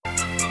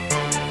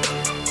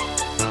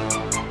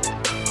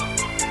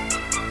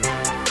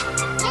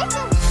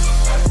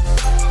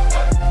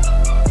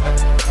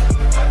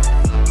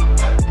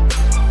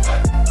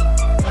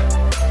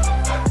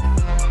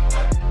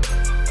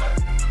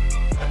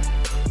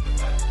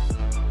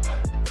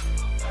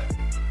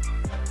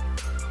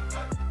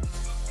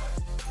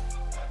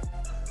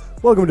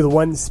Welcome to the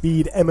One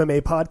Speed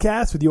MMA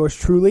podcast with yours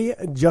truly,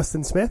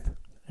 Justin Smith.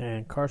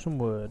 And Carson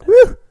Wood.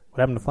 Woo! What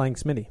happened to Flying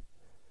Smitty?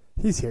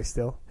 He's here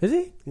still. Is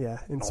he? Yeah,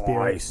 in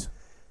spirit. Nice.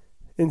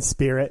 In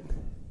spirit.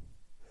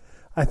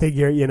 I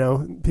figure,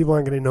 people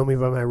aren't going to know me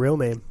by my real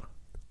name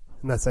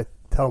unless I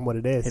tell them what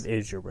it is. It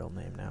is your real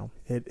name now.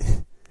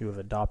 You have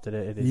adopted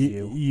it. It is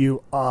you.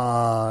 You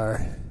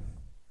are.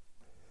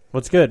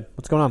 What's good?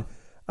 What's going on?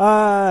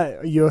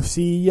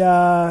 UFC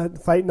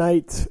Fight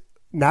Night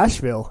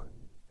Nashville.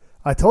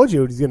 I told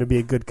you it was going to be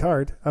a good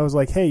card. I was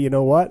like, hey, you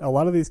know what? A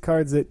lot of these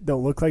cards that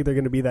don't look like they're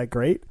going to be that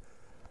great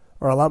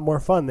are a lot more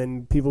fun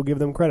than people give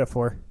them credit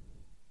for.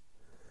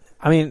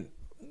 I mean,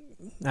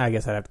 I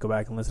guess I'd have to go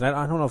back and listen.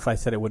 I don't know if I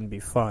said it wouldn't be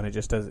fun. It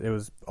just does. It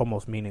was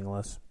almost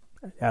meaningless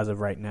as of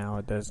right now.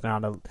 There's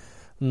not a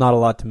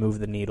lot to move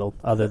the needle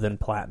other than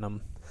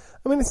Platinum.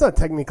 I mean, it's not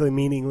technically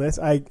meaningless.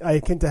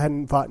 Kenta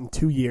hadn't fought in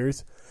 2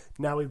 years.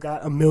 Now we've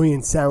got a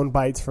million sound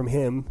bites from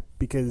him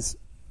because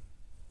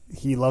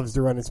he loves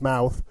to run his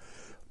mouth.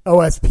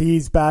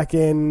 OSP's back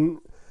in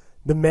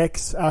the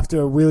mix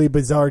after a really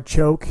bizarre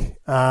choke.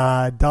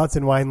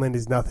 Dodson Wineland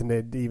is nothing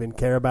to even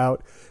care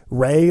about.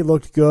 Ray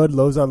looked good.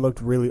 Lozon looked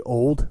really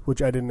old,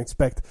 which I didn't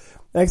expect.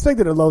 I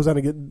expected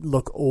Lozon to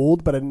look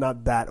old, but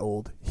not that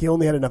old. He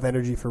only had enough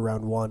energy for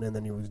round one, and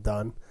then he was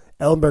done.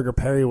 Ellenberger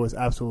Perry was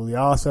absolutely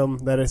awesome.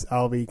 Lettuce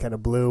Alvey kind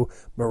of blew.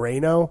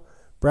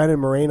 Brandon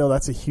Moreno,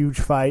 that's a huge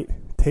fight.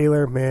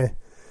 Taylor, meh.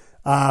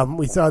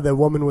 We saw the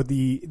woman with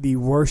the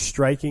worst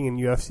striking in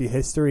UFC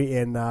history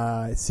in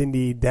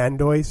Cindy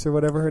Dandois or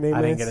whatever her name is.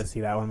 I didn't get to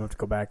see that one. I have to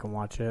go back and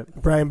watch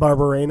it. Brian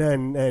Barberena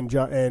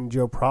and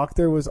Joe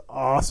Proctor was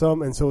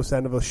awesome, and so was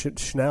Sandoval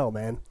Schnell,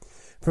 man.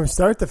 From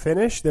start to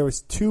finish, there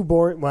was two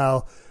boring.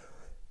 Well,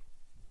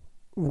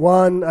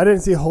 one I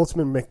didn't see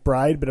Holtzman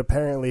McBride, but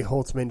apparently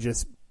Holtzman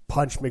just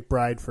punched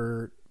McBride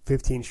for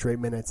 15 straight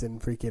minutes, and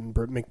freaking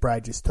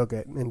McBride just took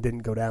it and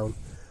didn't go down.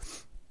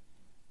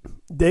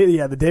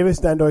 The Davis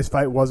Dandois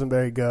fight wasn't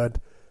very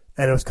good,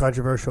 and it was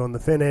controversial in the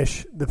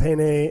finish. The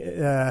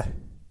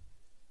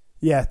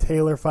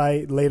Taylor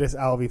fight, latest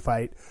Alvey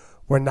fight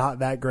were not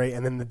that great,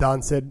 and then the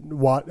Donsid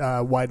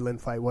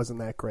Weidland fight wasn't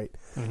that great.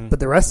 Mm-hmm. But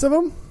the rest of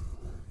them,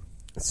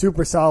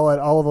 super solid.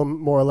 All of them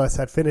more or less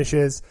had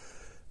finishes.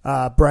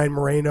 Brian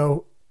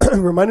Moreno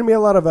reminded me a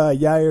lot of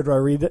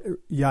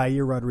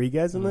Yair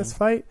Rodriguez in this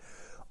fight,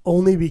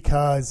 only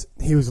because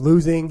he was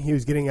losing. He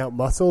was getting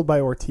out-muscled by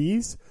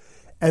Ortiz.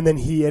 And then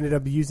he ended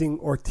up using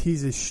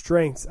Ortiz's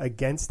strengths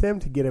against him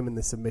to get him in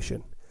the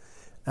submission.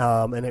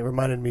 And it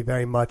reminded me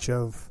very much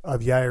of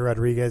Yair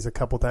Rodriguez a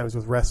couple times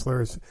with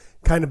wrestlers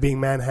kind of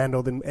being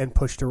manhandled and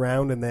pushed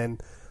around, and then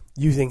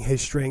using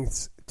his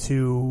strengths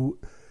to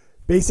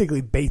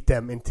basically bait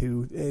them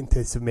into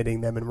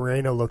submitting them. And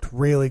Moreno looked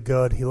really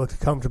good. He looked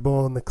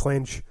comfortable in the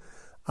clinch,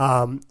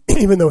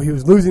 even though he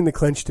was losing the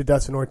clinch to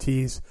Dustin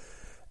Ortiz.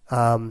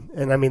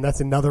 And I mean,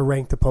 that's another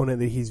ranked opponent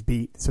that he's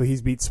beat. So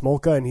he's beat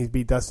Smolka and he's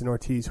beat Dustin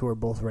Ortiz, who are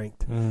both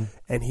ranked. Mm.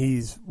 And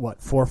he's,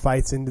 4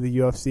 fights into the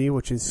UFC,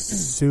 which is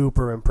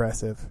super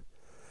impressive.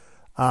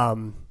 I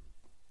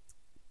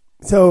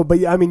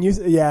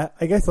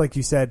guess like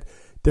you said,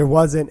 there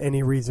wasn't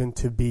any reason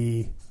to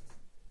be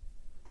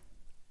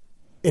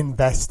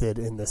invested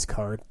in this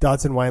card.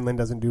 Dodson Wineland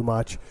doesn't do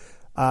much.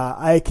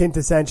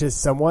 Kenta Sanchez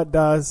somewhat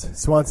does.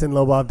 Swanson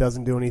Lobov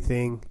doesn't do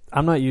anything.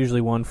 I'm not usually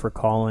one for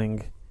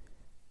calling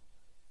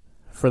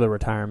for the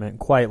retirement,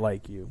 quite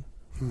like you.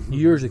 You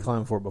usually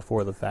climb for it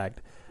before the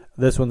fact.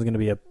 This one's going to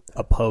be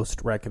a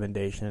post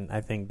recommendation.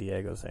 I think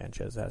Diego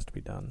Sanchez has to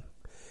be done.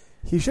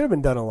 He should have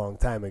been done a long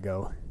time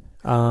ago.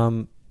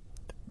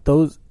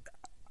 Those,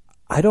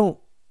 I don't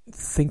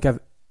think I've,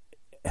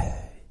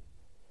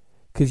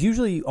 because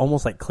usually you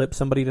almost like clip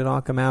somebody to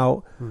knock them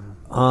out,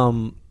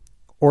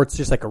 or it's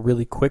just like a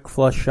really quick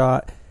flush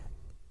shot.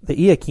 The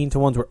Iaquinta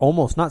ones were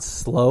almost not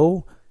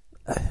slow,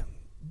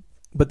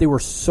 but they were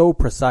so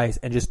precise,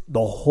 and just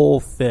the whole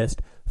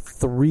fist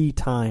 3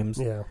 times.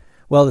 Yeah.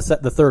 Well,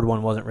 the third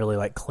one wasn't really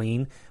like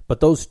clean, but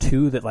those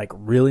 2 that like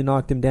really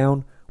knocked him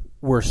down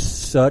were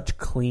such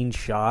clean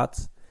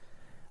shots.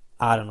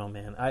 I don't know,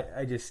 man.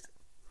 I just...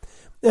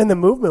 And the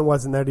movement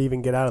wasn't there to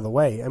even get out of the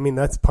way. I mean,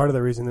 that's part of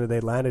the reason that they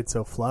landed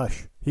so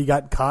flush. He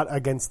got caught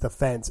against the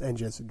fence and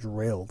just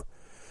drilled.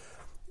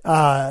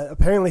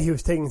 Apparently he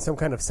was taking some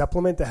kind of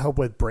supplement to help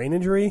with brain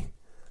injury.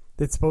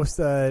 That's supposed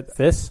to...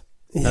 FIS?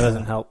 That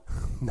doesn't help.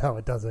 No,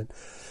 it doesn't.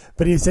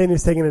 But he was saying he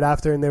was taking it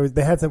after, and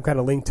they had some kind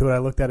of link to it. I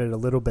looked at it a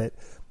little bit,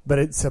 but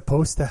it's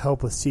supposed to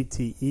help with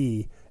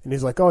CTE. And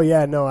he's like, "Oh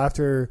yeah, no.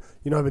 After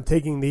I've been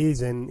taking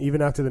these, and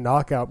even after the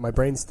knockout, my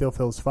brain still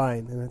feels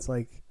fine." And it's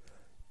like,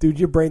 dude,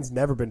 your brain's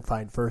never been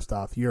fine. First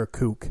off, you're a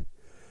kook.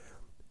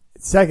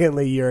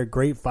 Secondly, you're a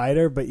great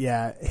fighter, but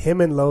yeah,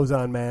 him and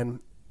Lozon, man,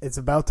 it's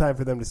about time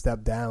for them to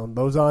step down.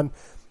 Lozon,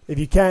 if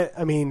you can't,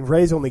 I mean,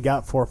 Ray's only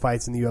got 4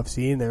 fights in the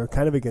UFC, and they were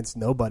kind of against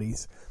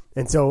nobodies.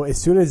 And so as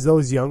soon as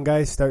those young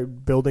guys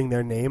start building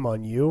their name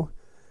on you,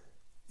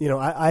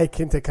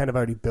 Kenta kind of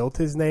already built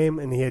his name,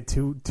 and he had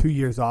two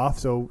years off,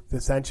 so the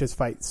Sanchez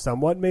fight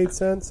somewhat made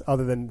sense,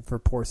 other than for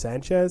poor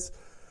Sanchez.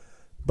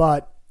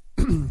 But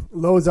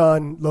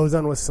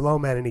Lozon was slow,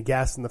 man, and he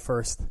gassed in the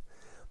first.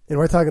 And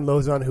we're talking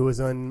Lozon, who was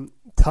on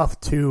tough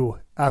 2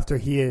 after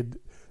he had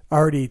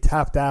already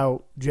tapped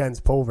out Jens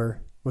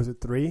Pulver. Was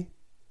it 3?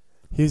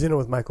 He was in it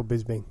with Michael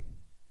Bisping.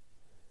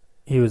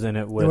 He was in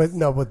it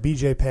with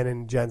BJ Penn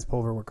and Jens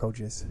Pulver were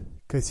coaches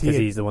because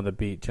he's the one that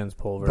beat Jens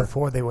Pulver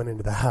before they went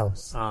into the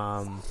house.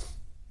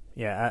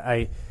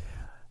 Yeah,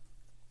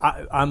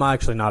 I'm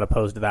actually not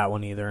opposed to that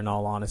one either. In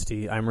all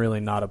honesty, I'm really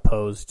not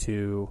opposed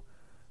to.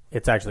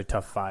 It's actually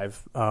tough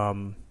 5. I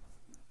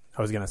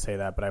was gonna say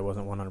that, but I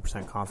wasn't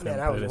 100% confident.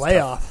 Man, that was way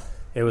off.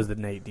 It was the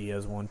Nate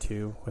Diaz one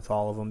too, with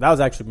all of them. That was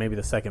actually maybe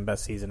the second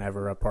best season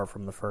ever, apart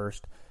from the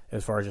first,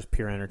 as far as just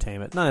pure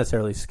entertainment. Not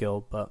necessarily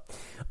skill, but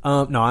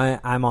no,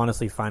 I'm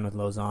honestly fine with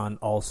Lozon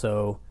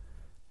also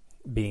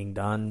being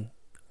done.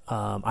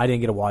 I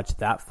didn't get to watch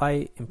that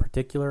fight in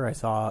particular. I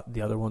saw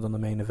the other ones on the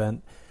main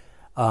event.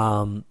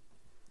 Who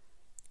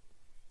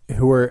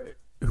are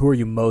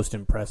you most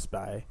impressed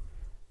by,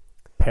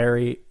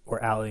 Perry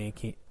or Ali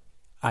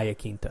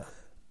Iaquinta?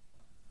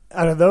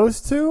 Out of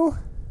those two,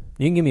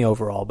 you can give me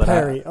overall, but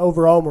Perry.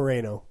 Overall,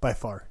 Moreno by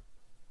far,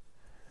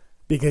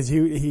 because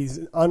he's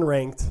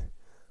unranked.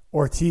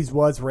 Ortiz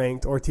was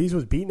ranked. Ortiz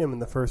was beating him in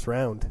the first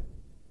round,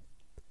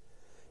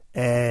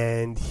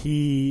 and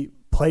he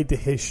played to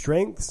his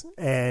strengths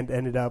and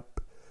ended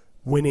up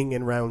winning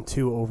in round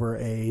 2 over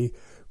a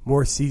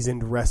more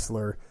seasoned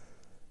wrestler.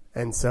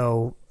 And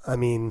so, I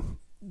mean,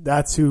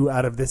 that's who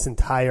out of this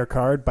entire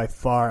card by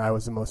far I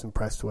was the most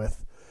impressed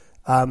with.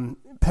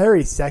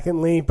 Perry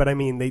secondly, but I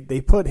mean, they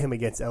put him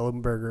against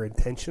Ellenberger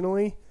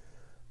intentionally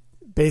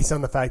based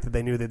on the fact that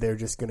they knew that they were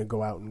just going to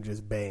go out and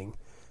just bang.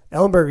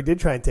 Ellenberger did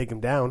try and take him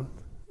down,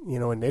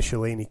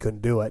 initially, and he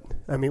couldn't do it.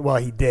 I mean, well,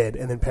 he did,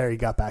 and then Perry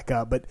got back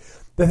up. But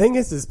the thing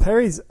is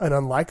Perry's an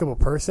unlikable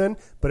person,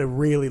 but a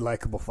really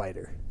likable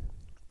fighter.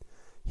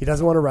 He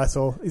doesn't want to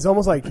wrestle. He's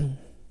almost like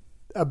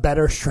a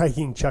better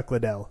striking Chuck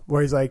Liddell,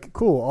 where he's like,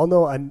 cool,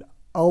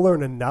 I'll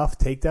learn enough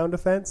takedown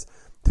defense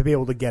to be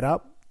able to get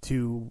up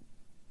to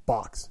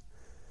box.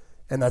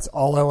 And that's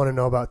all I want to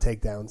know about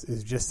takedowns,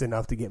 is just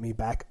enough to get me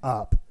back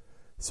up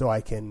so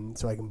I can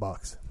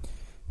box.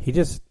 He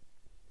just,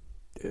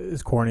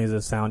 as corny as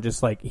it sounds,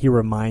 just like he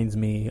reminds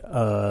me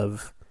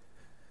of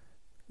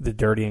the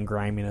dirty and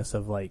griminess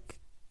of like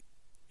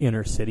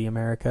inner city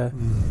America.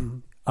 Mm-hmm.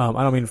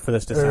 I don't mean for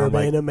this to sound Urban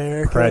like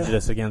America.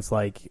 Prejudice against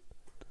like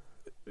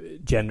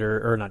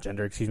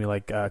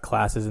like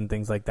classes and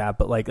things like that.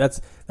 But like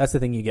that's the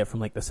thing you get from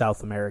like the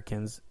South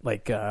Americans,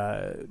 like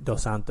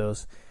Dos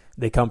Santos.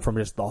 They come from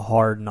just the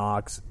hard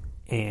knocks,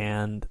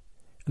 and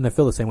I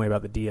feel the same way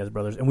about the Diaz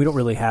brothers. And we don't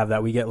really have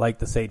that. We get like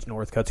the Sage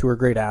Northcutts, who are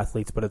great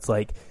athletes, but it's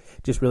like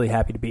just really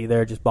happy to be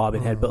there, just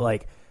bobbing head. But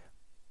like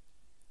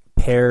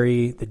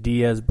Perry, the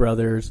Diaz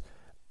brothers,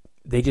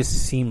 they just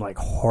seem like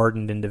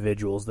hardened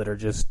individuals that are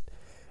just,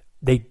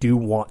 they do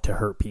want to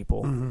hurt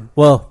people. Mm-hmm.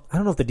 Well, I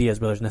don't know if the Diaz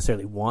brothers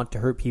necessarily want to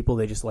hurt people.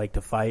 They just like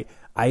to fight.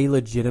 I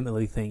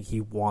legitimately think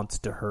he wants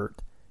to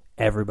hurt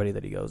everybody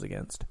that he goes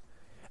against.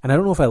 And I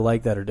don't know if I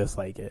like that or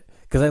dislike it,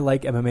 because I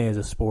like MMA as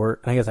a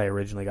sport. And I guess I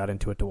originally got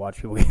into it to watch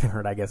people get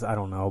hurt. I guess I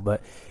don't know,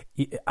 but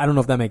I don't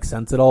know if that makes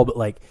sense at all. But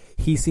like,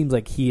 he seems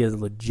like he is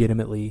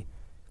legitimately.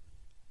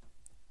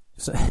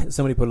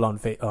 Somebody put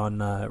it on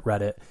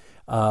Reddit.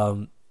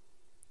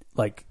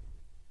 Like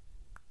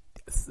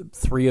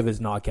 3 of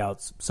his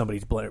knockouts,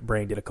 somebody's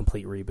brain did a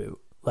complete reboot.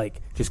 Like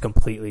just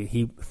completely,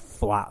 he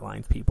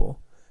flatlines people.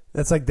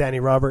 That's like Danny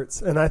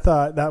Roberts, and I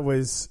thought that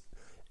was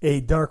a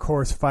dark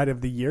horse fight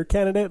of the year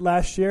candidate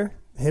last year,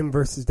 him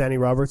versus Danny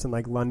Roberts in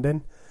like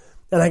London.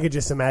 And I could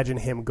just imagine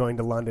him going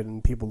to London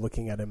and people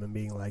looking at him and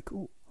being like,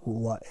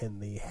 what in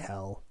the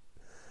hell?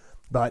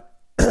 But,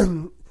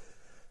 and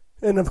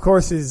of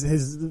course his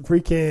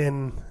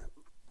freaking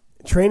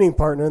training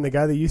partner and the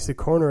guy that used to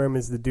corner him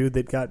is the dude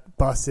that got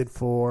busted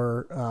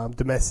for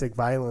domestic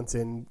violence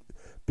and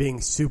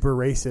being super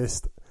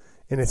racist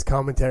in his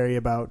commentary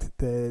about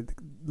the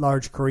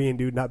large Korean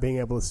dude not being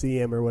able to see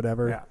him or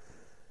whatever. Yeah.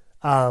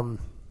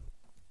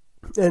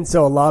 And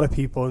so a lot of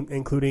people,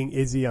 including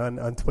Izzy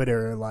on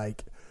Twitter, are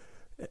like,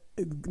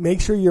 make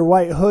sure your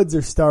white hoods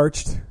are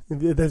starched.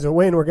 If there's a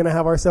win, we're going to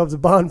have ourselves a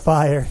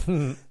bonfire.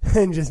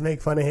 And just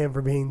make fun of him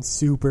for being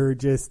super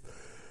just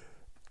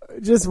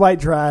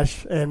white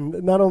trash.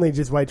 And not only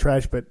just white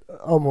trash, but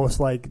almost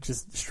like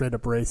just straight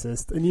up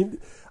racist. And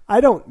I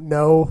don't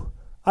know.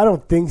 I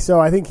don't think so.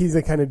 I think he's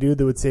the kind of dude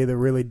that would say the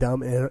really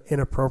dumb,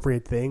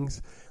 inappropriate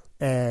things.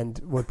 And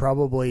would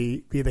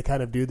probably be the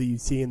kind of dude that you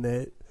see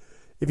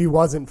if he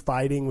wasn't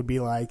fighting, would be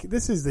like,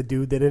 this is the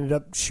dude that ended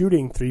up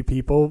shooting 3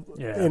 people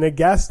in a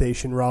gas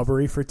station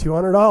robbery for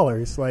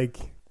 $200. Like,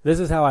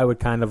 this is how I would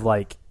kind of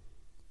like,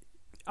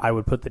 I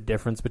would put the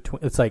difference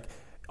between, it's like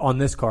on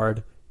this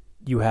card,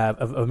 you have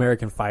of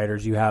American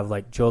fighters, you have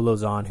like Joe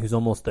Lozon, who's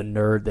almost the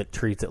nerd that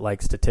treats it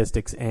like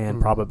statistics and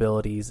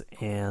probabilities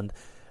and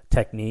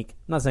technique.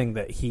 I'm not saying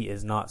that he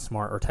is not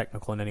smart or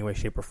technical in any way,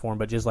 shape, or form,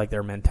 but just like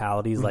their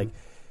mentalities, like,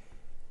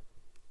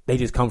 they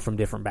just come from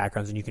different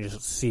backgrounds, and you can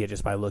just see it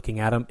just by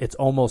looking at them. It's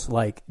almost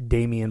like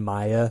Damian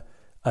Maia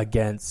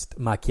against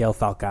Maquiel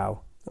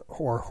Falcao.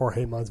 Or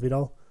Jorge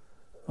Masvidal.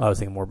 I was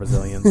thinking more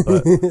Brazilians,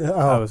 but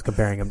I was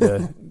comparing him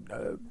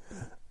to.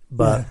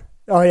 But yeah.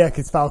 Oh yeah,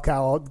 because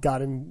Falcao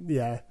got him.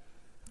 Yeah.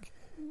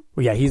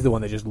 Well, yeah, he's the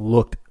one that just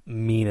looked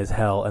mean as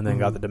hell, and then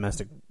got the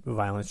domestic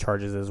violence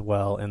charges as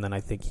well. And then I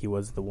think he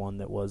was the one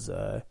that was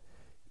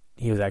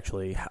he was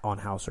actually on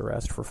house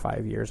arrest for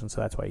 5 years, and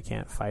so that's why he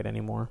can't fight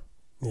anymore.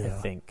 Yeah. I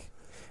think,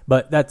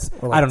 but that's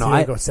I don't know.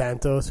 Thiago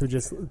Santos,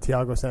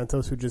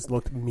 who just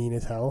looked mean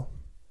as hell.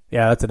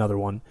 Yeah, that's another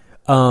one.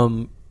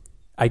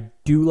 I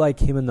do like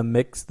him in the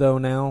mix though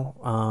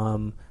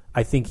now.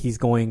 I think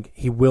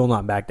he will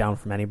not back down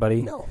from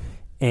anybody. No.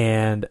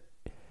 And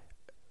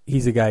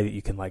he's a guy that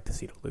you can like to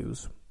see to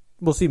lose.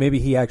 We'll see. Maybe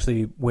he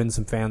actually wins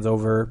some fans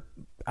over.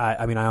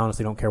 I mean, I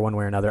honestly don't care one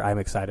way or another. I'm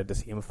excited to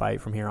see him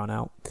fight from here on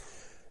out.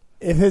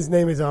 If his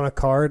name is on a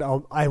card,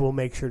 I will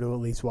make sure to at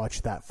least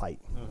watch that fight.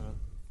 Mm-hmm.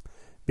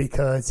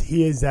 Because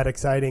he is that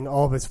exciting.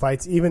 All of his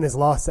fights, even his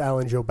loss to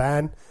Alan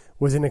Jouban,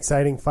 was an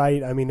exciting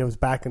fight. I mean, it was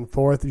back and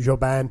forth.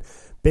 Jouban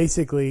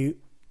basically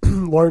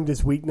learned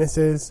his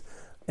weaknesses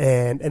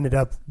and ended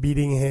up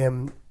beating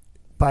him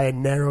by a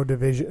narrow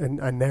division.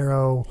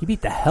 He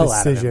beat the hell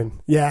decision. Out of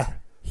him. Yeah,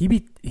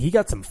 he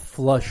got some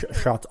flush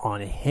shots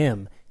on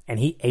him, and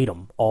he ate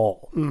them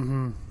all.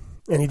 Mm-hmm.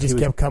 And he just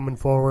kept coming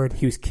forward.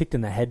 He was kicked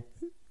in the head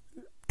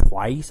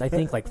twice, I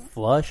think, like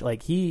flush.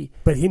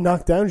 But he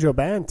knocked down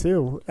Jouban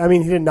too. I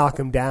mean, he didn't knock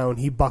him down.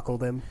 He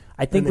buckled him.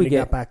 I think we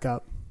got back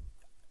up.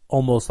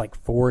 Almost like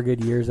 4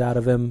 good years out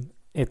of him.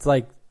 It's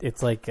like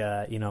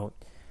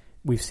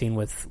we've seen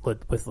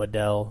with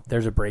Liddell.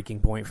 There's a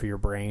breaking point for your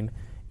brain,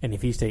 and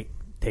if he's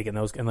taking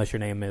those, unless your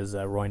name is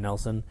Roy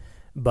Nelson,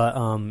 but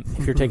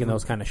if you're taking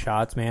those kind of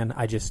shots, man,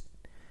 I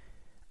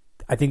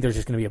think there's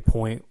just going to be a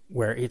point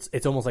where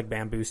it's almost like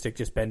bamboo stick,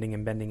 just bending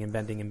and bending and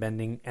bending and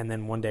bending, and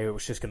then one day it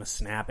was just going to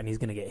snap, and he's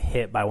going to get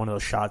hit by one of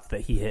those shots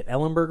that he hit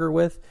Ellenberger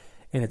with,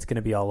 and it's going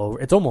to be all over.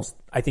 It's almost,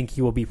 I think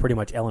he will be pretty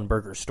much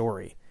Ellenberger's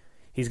story.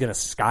 He's going to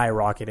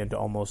skyrocket into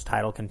almost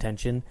title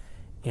contention,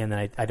 and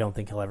then I don't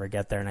think he'll ever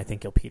get there, and I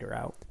think he'll peter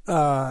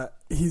out.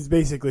 He's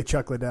basically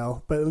Chuck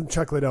Liddell, but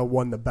Chuck Liddell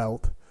won the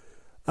belt.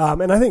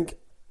 And I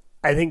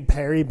think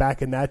Perry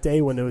back in that day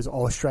when it was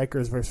all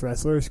strikers versus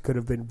wrestlers could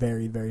have been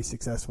very, very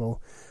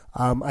successful.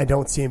 I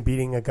don't see him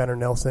beating a Gunnar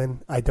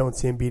Nelson. I don't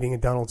see him beating a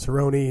Donald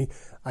Cerrone.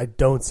 I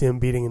don't see him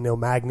beating a Neil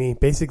Magny.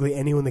 Basically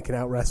anyone that can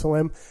out-wrestle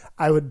him.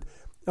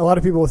 A lot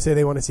of people will say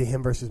they want to see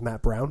him versus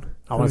Matt Brown.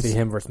 I want to see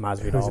him versus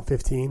Masvidal. Who's at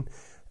 15.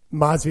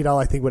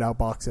 Masvidal, I think, would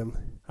outbox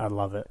him. I'd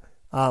love it.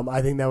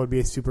 I think that would be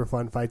a super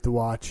fun fight to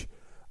watch.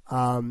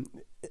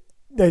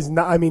 There's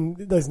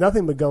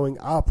nothing but going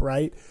up,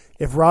 right?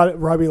 If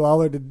Robbie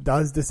Lawler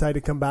does decide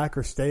to come back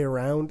or stay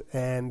around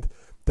and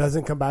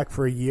doesn't come back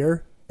for a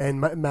year,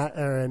 and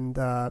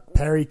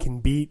Perry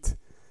can beat,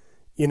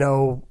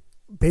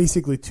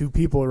 basically 2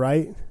 people,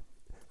 right?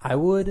 I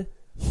would.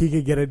 He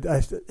could get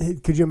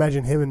could you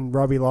imagine him and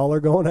Robbie Lawler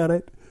going at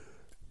it?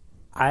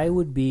 I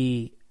would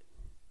be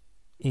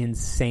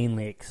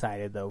insanely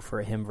excited, though,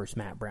 for him versus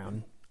Matt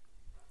Brown.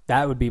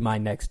 That would be my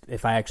next,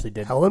 if I actually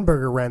did.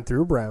 Ellenberger ran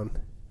through Brown.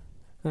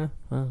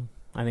 Well,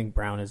 I think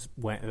Brown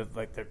went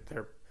like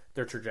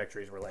their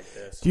trajectories were like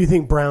this. Do you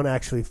think Brown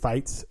actually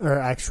fights or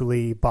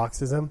actually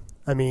boxes him?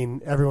 I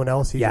mean, everyone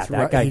else,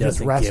 that guy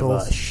doesn't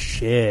wrestles. Give a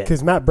shit.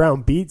 Because Matt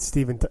Brown beat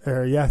Stephen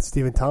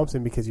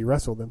Thompson because he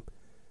wrestled him.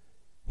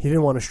 He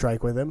didn't want to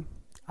strike with him.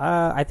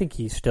 I think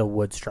he still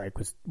would strike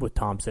with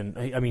Thompson.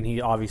 I mean,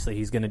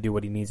 he's going to do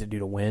what he needs to do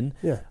to win.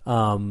 Yeah.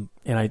 And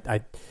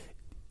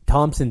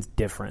Thompson's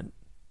different.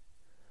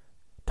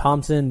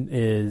 Thompson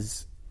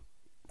is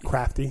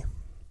crafty.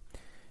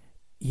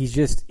 He's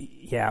just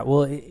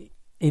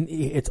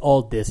it's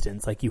all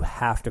distance. Like you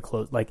have to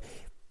close. Like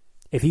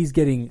if he's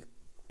getting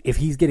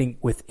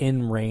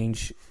within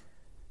range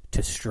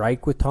to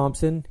strike with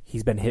Thompson,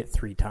 he's been hit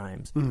 3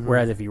 times. Mm-hmm.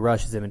 Whereas if he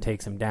rushes him and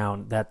takes him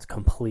down, that's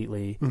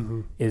completely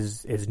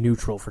is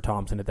neutral for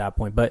Thompson at that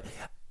point. But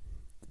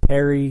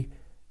Perry,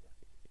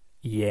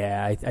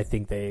 I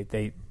think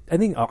I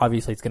think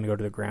obviously it's going to go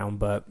to the ground,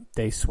 but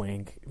they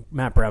swing.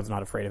 Matt Brown's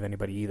not afraid of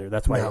anybody either.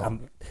 That's why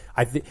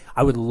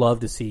I would love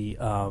to see.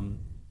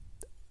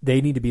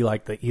 They need to be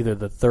like either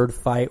the third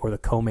fight or the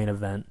co-main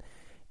event,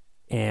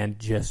 and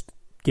just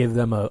give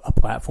them a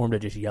platform to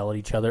just yell at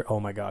each other. Oh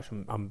my gosh,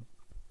 I'm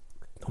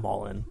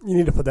all in. You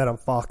need to put that on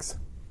Fox.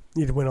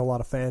 You need to win a lot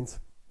of fans.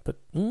 But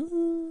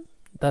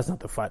that's not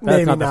the fight.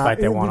 That's not the fight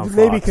they want on Fox.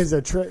 Maybe because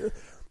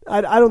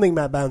I don't think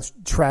Matt Brown's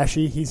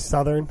trashy. He's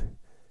Southern.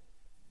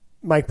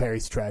 Mike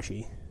Perry's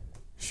trashy,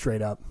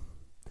 straight up.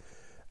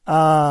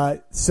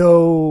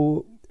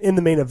 So in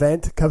the main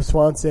event, Cub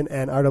Swanson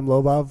and Artem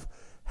Lobov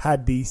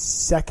had the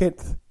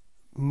second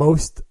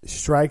most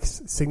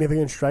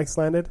significant strikes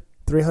landed,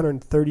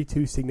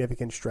 332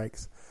 significant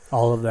strikes.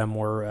 All of them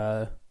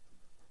were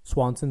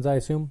Swanson's, I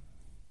assume?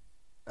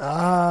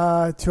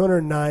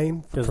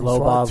 209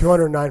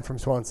 from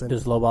Swanson.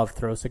 Does Lobov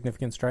throw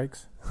significant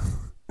strikes?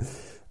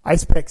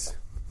 Ice picks.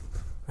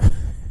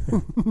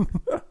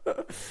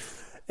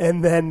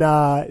 And then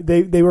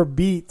they were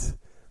beat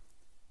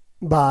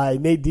by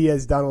Nate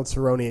Diaz, Donald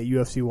Cerrone at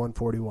UFC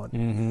 141.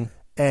 Mm-hmm.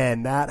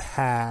 And that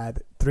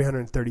had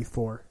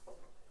 334.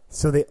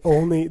 So they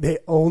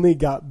only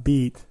got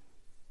beat.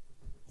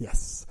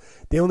 Yes.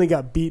 They only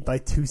got beat by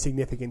 2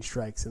 significant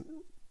strikes.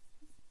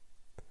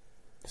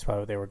 That's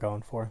probably what they were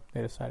going for.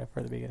 They decided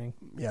for the beginning.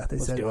 Yeah, they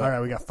said, all right,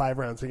 we got 5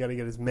 rounds. We got to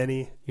get as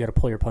many. You got to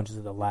pull your punches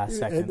at the last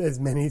second. As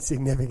many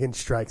significant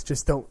strikes.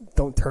 Just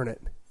don't turn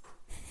it.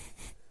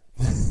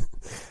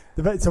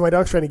 So my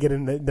dog's trying to get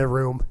in the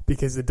room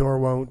because the door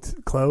won't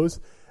close.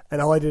 And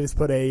all I did is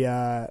put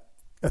a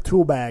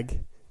tool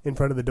bag in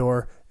front of the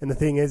door. And the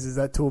thing is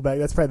that tool bag,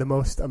 that's probably the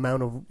most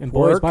amount of and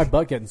work. boy, is my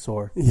butt getting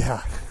sore.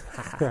 Yeah.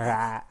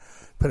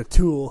 Put a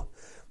tool.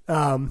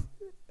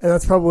 And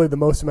that's probably the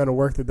most amount of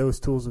work that those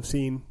tools have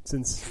seen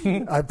since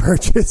I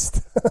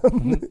purchased.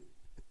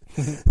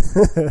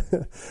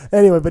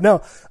 Anyway, but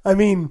no, I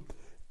mean,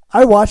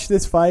 I watched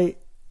this fight.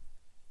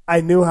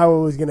 I knew how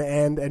it was going to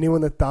end.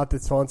 Anyone that thought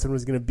that Swanson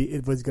was going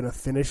to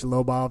finish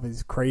Lobov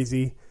is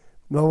crazy.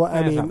 Not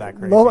that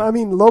crazy.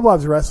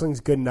 Lobov's wrestling is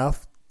good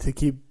enough to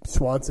keep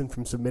Swanson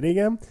from submitting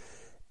him,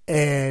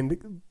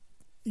 and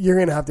you're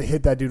going to have to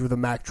hit that dude with a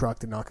Mack truck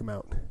to knock him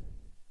out.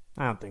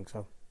 I don't think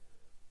so.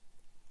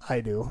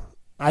 I do.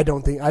 I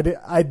don't think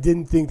I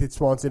didn't think that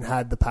Swanson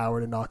had the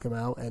power to knock him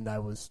out, and I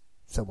was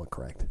somewhat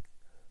correct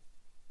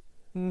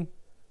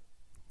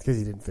because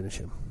he didn't finish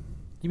him.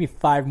 Give me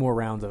 5 more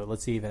rounds of it.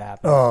 Let's see if it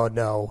happens. Oh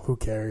no, who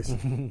cares?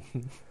 You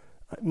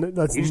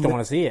just don't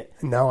want to see it.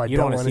 No, I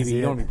don't want to see it.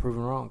 You don't want to be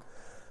proven wrong.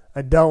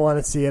 I don't want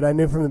to see it. I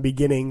knew from the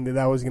beginning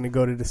that was going to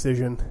go to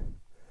decision,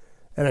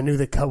 and I knew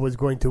that Cub was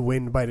going to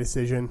win by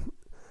decision.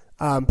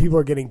 People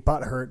are getting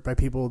butthurt by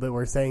people that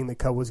were saying that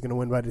Cub was going to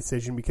win by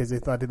decision because they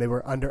thought that they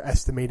were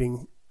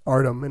underestimating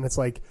Artem, and it's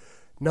like,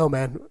 no,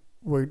 man,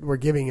 we're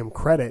giving him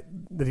credit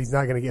that he's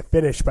not going to get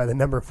finished by the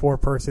number 4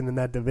 person in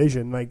that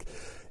division. Like,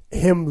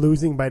 him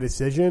losing by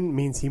decision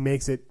means he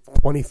makes it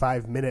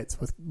 25 minutes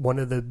with one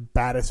of the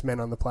baddest men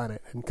on the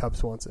planet in Cub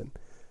Swanson.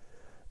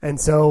 And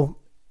so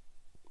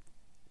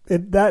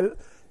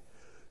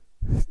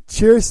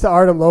cheers to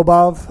Artem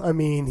Lobov. I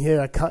mean, he had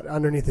a cut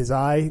underneath his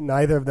eye.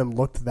 Neither of them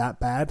looked that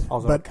bad.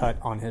 Also a cut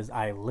on his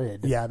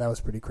eyelid. Yeah, that was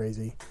pretty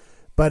crazy.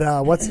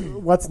 But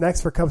what's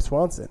next for Cub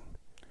Swanson?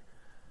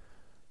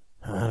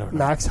 I don't know.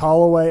 Max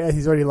Holloway,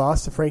 he's already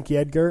lost to Frankie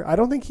Edgar. I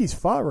don't think he's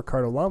fought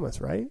Ricardo Lamas,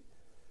 right?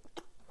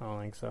 I don't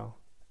think so.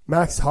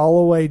 Max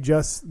Holloway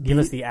just give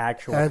us the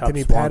actual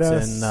Anthony Cub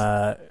Swanson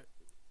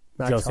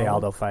Jose Holloway.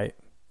 Aldo fight.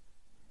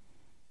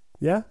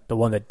 Yeah? The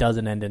one that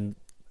doesn't end in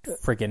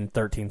freaking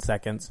 13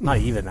 seconds. Not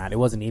even that. It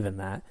wasn't even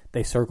that.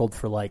 They circled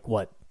for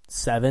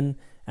 7,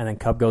 and then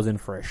Cub goes in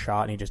for a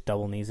shot and he just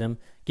double knees him.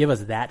 Give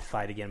us that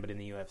fight again, but in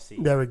the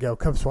UFC. There we go.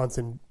 Cub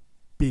Swanson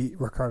beat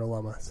Ricardo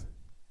Lamas.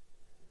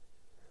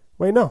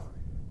 Wait, no.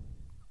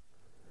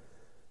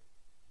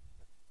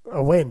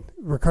 A win.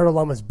 Ricardo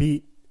Lamas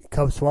beat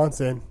Cub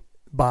Swanson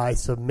by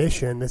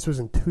submission. This was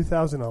in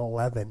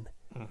 2011.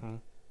 Mm-hmm.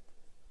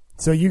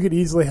 So you could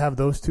easily have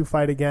those two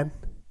fight again.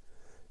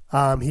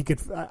 He could.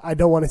 I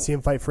don't want to see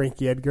him fight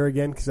Frankie Edgar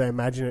again because I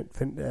imagine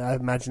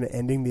it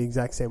ending the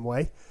exact same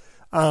way.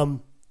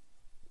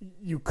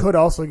 You could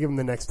also give him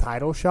the next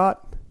title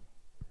shot,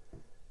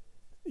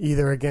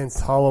 either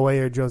against Holloway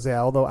or Jose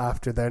Aldo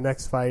after their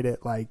next fight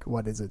at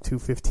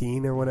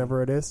 215 or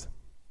whatever it is.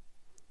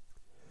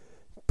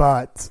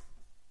 But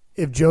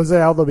if Jose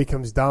Aldo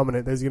becomes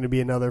dominant, there's going to be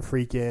another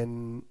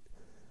freaking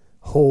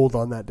hold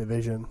on that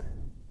division.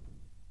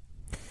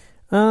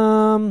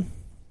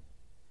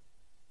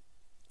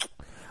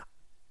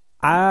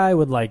 I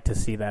would like to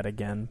see that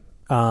again.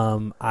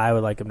 I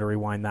would like him to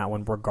rewind that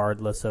one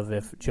regardless of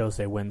if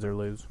Jose wins or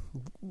lose.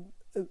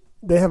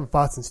 They haven't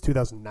fought since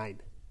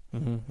 2009.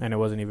 Mm-hmm. And it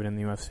wasn't even in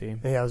the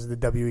UFC. Yeah, it was the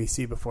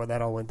WEC before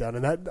that all went down.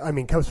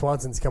 And Cub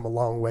Swanson's come a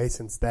long way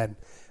since then.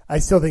 I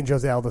still think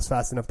Jose Aldo's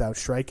fast enough to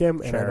outstrike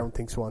him, and I don't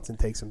think Swanson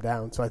takes him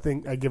down. So I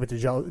think I give it to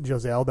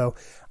Jose Aldo.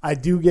 I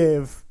do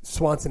give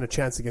Swanson a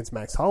chance against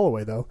Max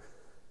Holloway, though.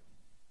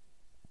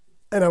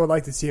 And I would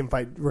like to see him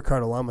fight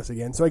Ricardo Lamas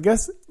again. So I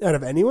guess out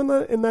of anyone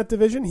in that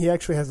division, he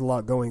actually has a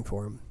lot going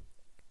for him.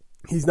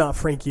 He's not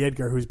Frankie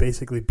Edgar, who's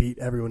basically beat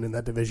everyone in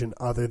that division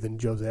other than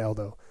Jose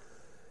Aldo.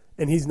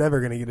 And he's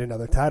never going to get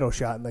another title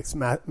shot unless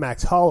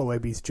Max Holloway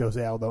beats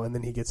Jose Aldo, and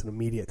then he gets an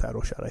immediate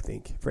title shot, I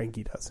think.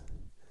 Frankie does.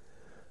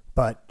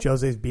 But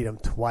Jose's beat him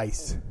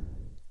twice.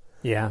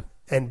 Yeah.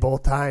 And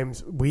both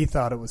times we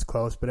thought it was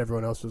close, but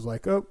everyone else was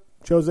like, oh,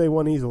 Jose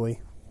won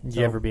easily. Would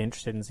you ever be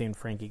interested in seeing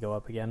Frankie go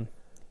up again?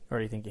 Or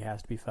do you think he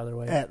has to be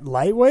featherweight? At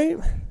lightweight?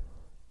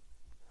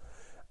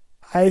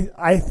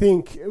 I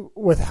think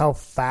with how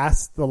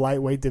fast the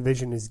lightweight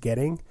division is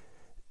getting,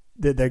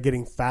 that they're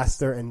getting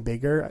faster and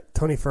bigger.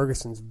 Tony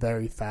Ferguson's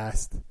very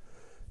fast.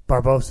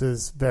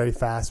 Barbosa's very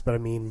fast, but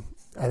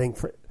I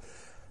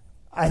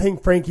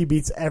think Frankie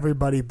beats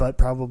everybody but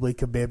probably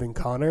Khabib and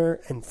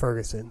Conor and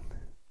Ferguson.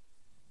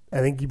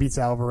 I think he beats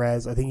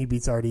Alvarez. I think he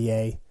beats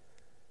RDA.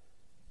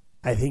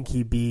 I think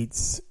he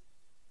beats...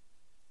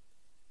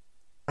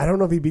 I don't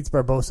know if he beats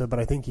Barbosa, but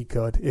I think he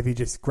could if he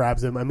just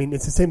grabs him.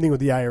 It's the same thing with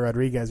Yair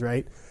Rodriguez,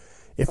 right?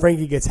 if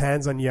Frankie gets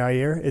hands on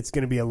Yair, it's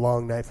going to be a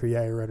long night for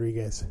Yair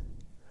Rodriguez.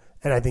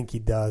 And I think he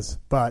does.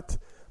 But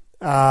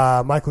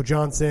Michael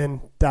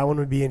Johnson, that one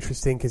would be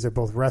interesting because they're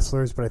both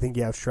wrestlers, but I think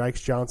he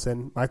outstrikes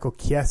Johnson. Michael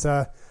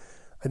Chiesa,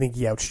 I think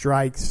he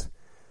outstrikes.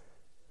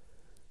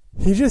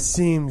 He just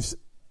seems...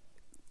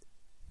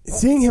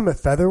 Seeing him at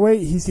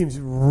featherweight, he seems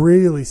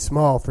really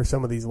small for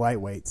some of these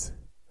lightweights.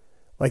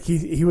 Like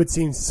he would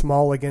seem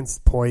small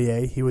against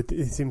Poirier. He would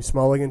seem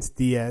small against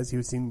Diaz. He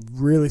would seem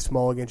really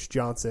small against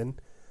Johnson.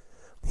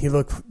 He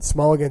looked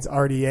small against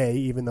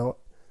RDA,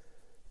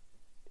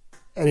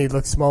 and he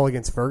looked small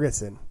against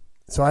Ferguson.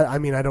 So I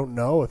mean, I don't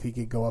know if he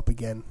could go up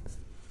again.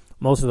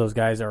 Most of those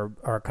guys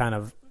are kind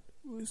of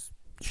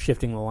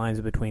shifting the lines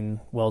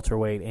between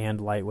welterweight and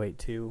lightweight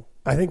too.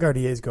 I think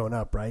RDA is going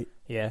up, right?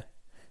 Yeah.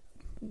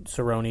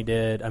 Cerrone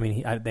did. I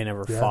mean, they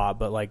never fought,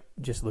 but like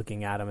just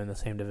looking at him in the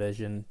same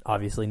division,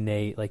 obviously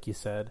Nate, like you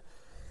said.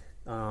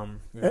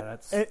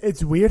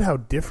 It's weird how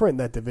different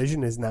that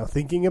division is now.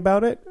 Thinking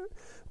about it,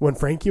 when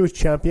Frankie was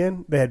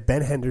champion, they had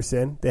Ben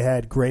Henderson, they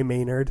had Gray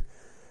Maynard,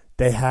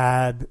 they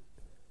had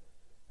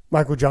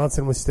Michael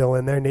Johnson was still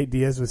in there, Nate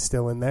Diaz was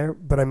still in there,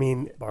 but I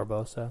mean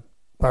Barbosa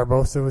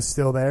was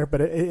still there, but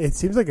it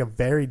seems like a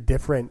very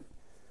different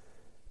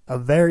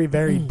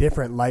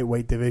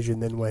lightweight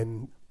division than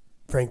when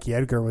Frankie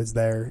Edgar was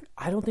there.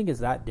 I don't think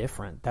it's that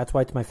different. That's why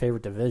it's my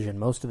favorite division.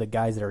 Most of the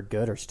guys that are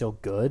good are still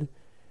good.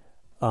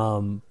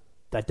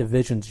 That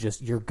division's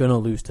just, you're going to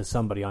lose to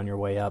somebody on your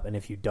way up, and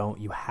if you don't,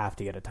 you have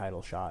to get a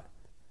title shot.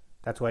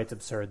 That's why it's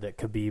absurd that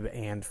Khabib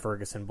and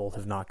Ferguson both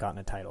have not gotten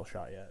a title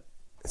shot yet.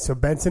 So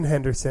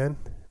Henderson,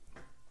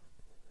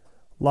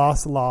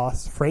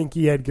 loss,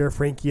 Frankie Edgar,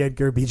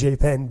 BJ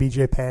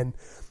Penn,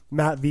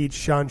 Matt Veach,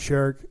 Sean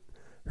Shirk,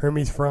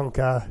 Hermes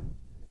Franca,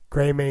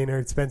 Gray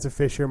Maynard, Spencer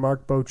Fisher,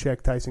 Mark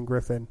Bocek, Tyson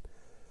Griffin.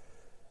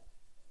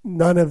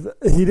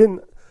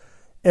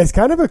 It's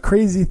kind of a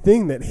crazy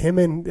thing that him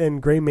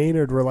and Gray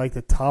Maynard were like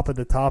the top of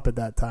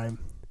that time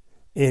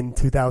in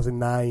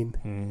 2009.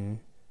 Mm-hmm.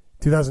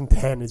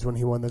 2010 is when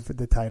he won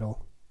the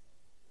title.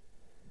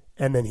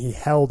 And then he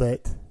held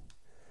it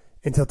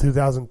until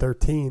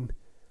 2013.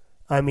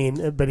 I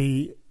mean, but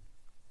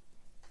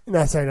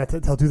not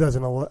until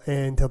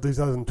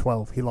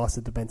 2012. He lost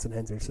it to Benson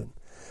Henderson.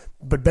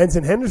 But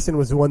Benson Henderson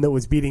was the one that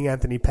was beating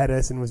Anthony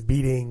Pettis and was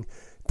beating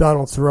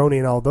Donald Cerrone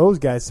and all those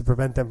guys to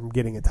prevent them from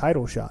getting a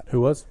title shot.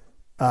 Who was?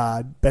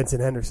 Benson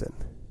Henderson.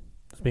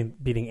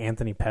 Beating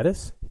Anthony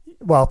Pettis?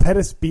 Well,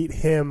 Pettis beat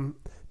him.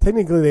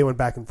 Technically, they went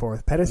back and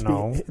forth. Pettis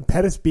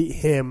beat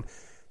him.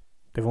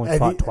 They've only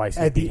fought twice.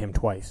 He beat him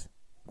twice.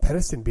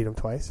 Pettis didn't beat him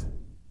twice.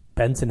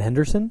 Benson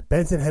Henderson?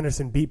 Benson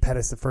Henderson beat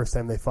Pettis the first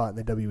time they fought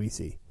in the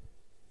WEC.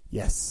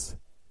 Yes.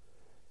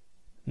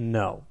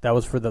 No, that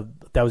was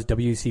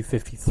WEC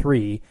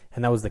 53,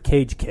 and that was the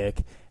cage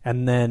kick.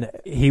 And then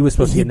he was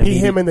supposed to get an beat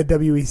him in the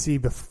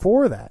WEC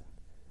before that.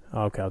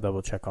 Okay, I'll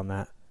double check on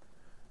that.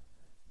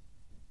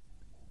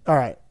 All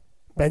right,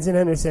 Benson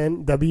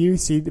Henderson,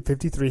 WEC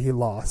 53, he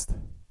lost.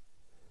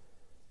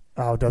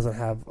 Oh, doesn't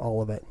have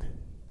all of it.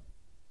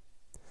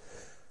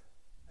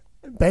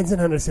 Benson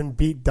Henderson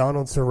beat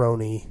Donald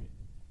Cerrone.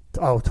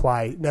 Oh,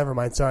 twice. Never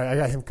mind. Sorry, I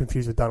got him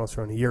confused with Donald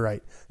Cerrone. You're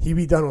right. He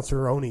beat Donald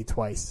Cerrone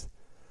twice.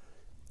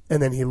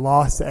 And then he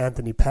lost to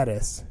Anthony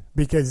Pettis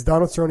because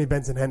Donald Cerrone,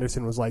 Benson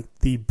Henderson was like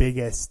the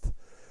biggest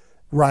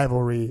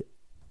rivalry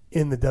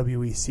in the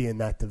WEC in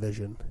that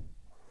division.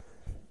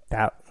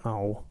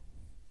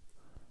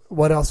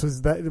 What else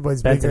was that?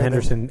 Was Benson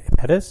Henderson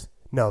Pettis?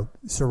 No,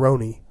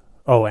 Cerrone.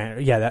 Oh,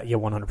 and yeah,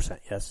 100%.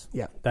 Yes,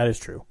 yeah, that is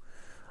true.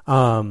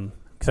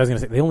 Because I was going to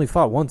say they only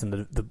fought once, and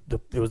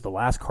it was the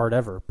last card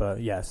ever.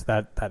 But yes,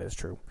 that is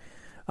true.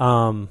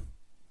 But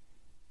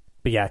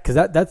yeah, because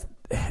that's.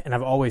 And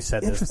I've always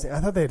said interesting. This.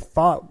 I thought they had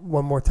fought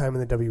one more time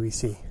in the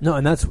WEC. No,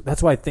 and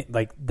that's why I think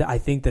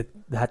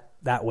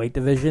that weight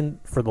division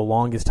for the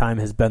longest time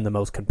has been the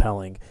most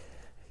compelling.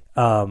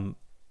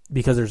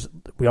 Because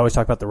we always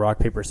talk about the rock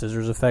paper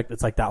scissors effect.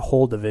 It's like that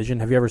whole division.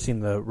 Have you ever seen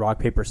the rock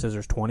paper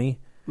scissors 20?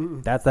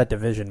 Mm-mm. That's that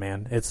division,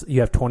 man. You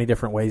have 20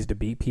 different ways to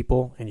beat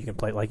people, and you can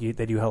play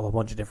they do have a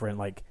bunch of different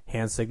like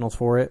hand signals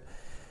for it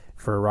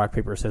for rock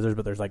paper scissors,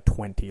 but there's like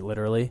 20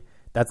 literally.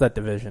 That's that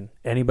division.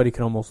 Anybody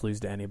can almost lose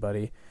to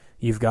anybody.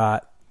 You've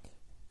got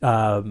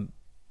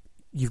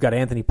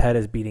Anthony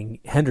Pettis beating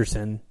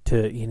Henderson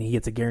and he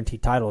gets a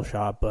guaranteed title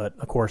shot, but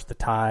of course the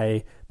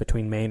tie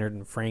between Maynard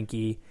and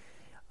Frankie,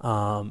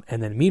 and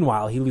then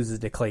meanwhile he loses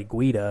to Clay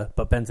Guida,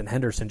 but Benson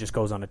Henderson just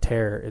goes on a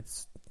tear.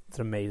 It's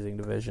an amazing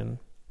division.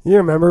 You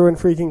remember when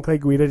freaking Clay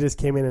Guida just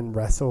came in and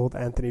wrestled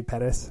Anthony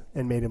Pettis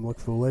and made him look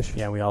foolish?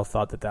 Yeah, we all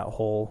thought that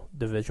whole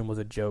division was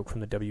a joke from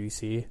the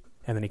WEC,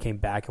 and then he came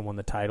back and won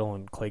the title,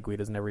 and Clay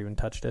Guida's never even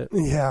touched it.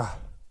 Yeah.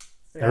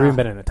 Never even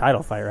been in a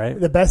title fight, right?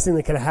 The best thing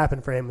that could have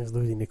happened for him is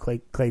losing to Clay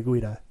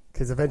Guida,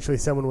 because eventually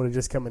someone would have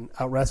just come and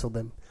out-wrestled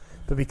him.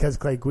 But because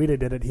Clay Guida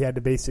did it, he had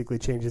to basically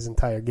change his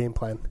entire game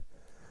plan.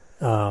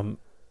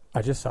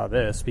 I just saw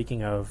this.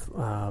 Speaking of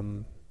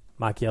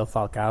Maciel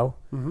Falcao,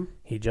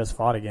 he just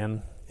fought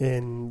again.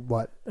 In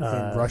what? In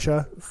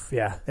Russia?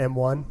 Yeah.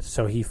 M1?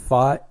 So he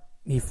fought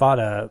he fought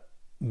a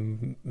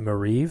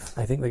Mariv,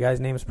 I think the guy's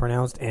name is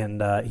pronounced,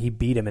 and he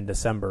beat him in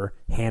December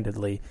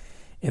handedly.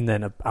 And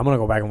then I'm going to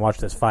go back and watch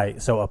this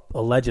fight. So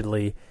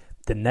allegedly,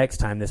 the next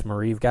time this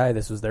Mariv guy,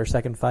 this was their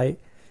second fight,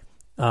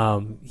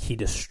 he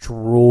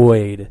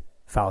destroyed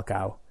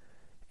Falcao.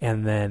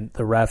 And then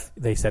the ref,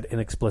 they said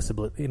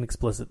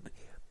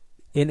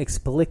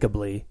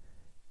inexplicably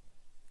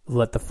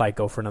let the fight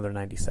go for another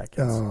 90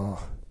 seconds. Oh.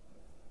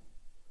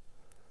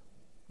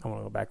 I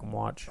want to go back and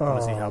watch. I want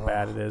to see how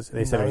bad it is.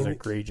 They said it was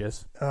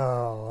egregious.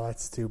 Oh,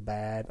 that's too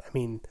bad. I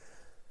mean,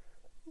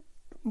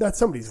 that's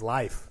somebody's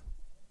life.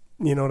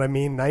 You know what I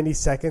mean? 90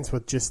 seconds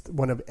with just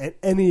one of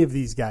any of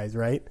these guys,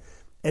 right?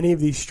 Any of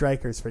these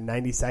strikers for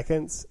 90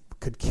 seconds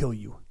could kill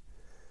you.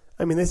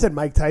 I mean, they said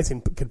Mike Tyson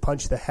could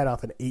punch the head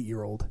off an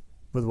 8-year-old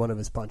with one of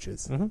his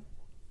punches. Mm-hmm.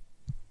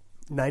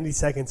 90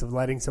 seconds of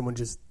letting someone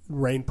just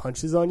rain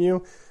punches on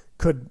you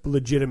could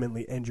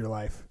legitimately end your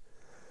life.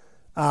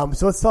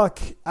 So let's talk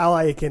Al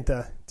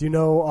Iaquinta. Do you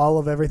know all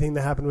of everything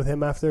that happened with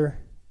him after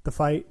the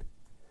fight?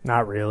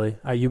 Not really.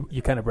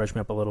 You kind of brushed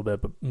me up a little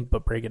bit,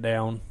 but break it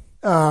down.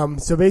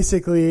 So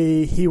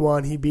basically, he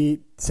won. He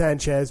beat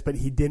Sanchez, but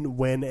he didn't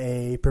win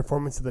a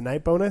Performance of the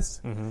Night bonus.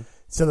 Mm-hmm.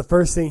 So the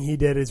first thing he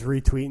did is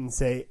retweet and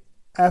say,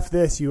 F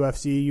this,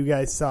 UFC, you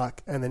guys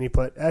suck. And then he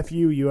put, F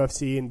you,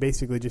 UFC, and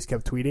basically just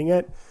kept tweeting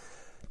it.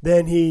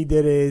 Then he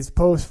did his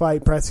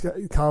post-fight press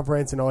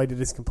conference, and all he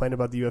did is complain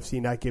about the UFC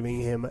not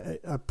giving him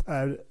a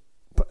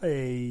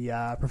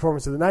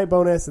Performance of the Night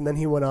bonus. And then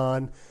he went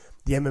on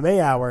the MMA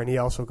Hour, and he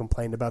also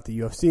complained about the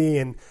UFC.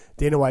 And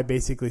Dana White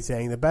basically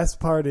saying the best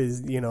part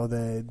is,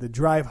 the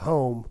drive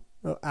home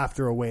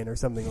after a win or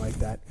something like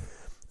that.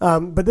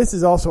 But this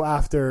is also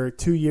after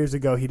 2 years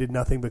ago he did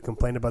nothing but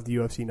complain about the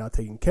UFC not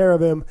taking care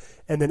of him.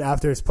 And then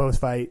after his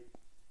post-fight,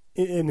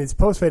 in his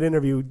post-fight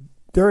interview,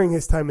 during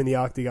his time in the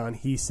Octagon,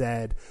 he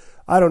said,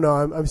 I don't know,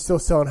 I'm still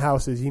selling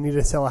houses. You need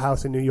to sell a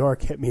house in New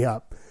York, hit me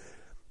up.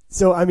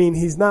 So, I mean,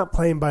 he's not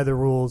playing by the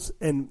rules.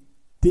 And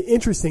the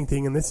interesting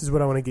thing, and this is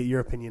what I want to get your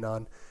opinion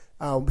on,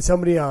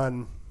 somebody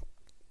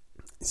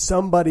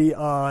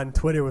on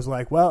Twitter was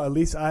like, well, at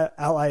least Al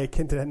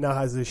Iaquinta now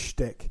has this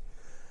shtick.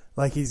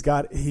 Like, he's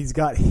got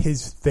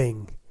his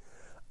thing.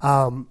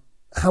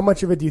 How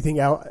much of it do you think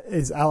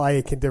is Al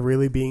Iaquinta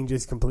really being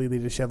just completely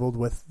disheveled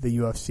with the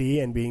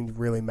UFC and being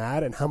really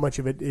mad? And how much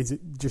of it is it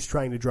just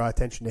trying to draw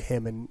attention to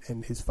him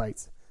and his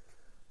fights?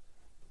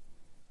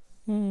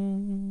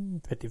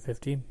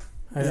 50-50.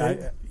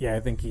 I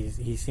think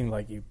he seemed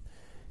like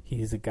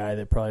he's a guy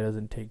that probably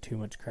doesn't take too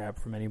much crap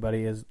from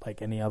anybody, as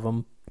like any of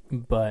them.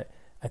 But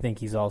I think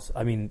he's also,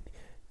 I mean,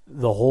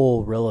 the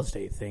whole real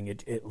estate thing,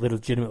 it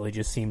legitimately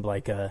just seemed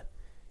like it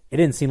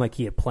didn't seem like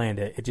he had planned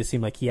it. It just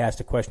seemed like he asked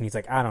a question. He's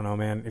like, I don't know,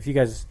 man. If you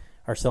guys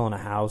are selling a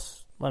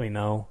house, let me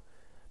know.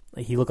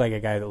 Like, he looked like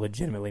a guy that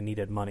legitimately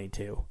needed money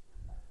too.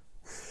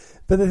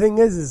 But the thing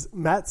is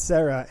Matt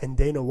Serra and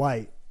Dana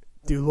White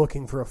do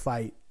Looking for a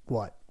Fight,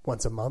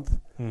 once a month?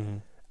 Mm-hmm.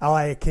 Al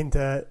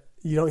Iaquinta,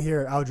 you don't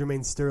hear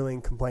Aljamain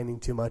Sterling complaining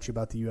too much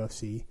about the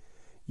UFC.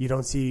 You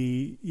don't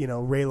see,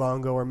 Ray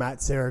Longo or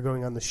Matt Serra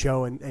going on the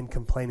show and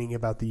complaining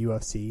about the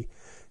UFC.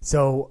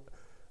 So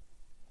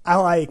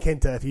Al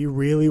Iaquinta, if he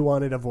really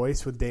wanted a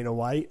voice with Dana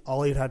White,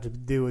 all he'd have to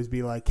do is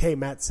be like, hey,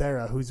 Matt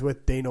Serra, who's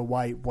with Dana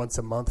White once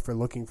a month for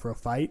Looking for a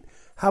Fight,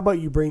 how about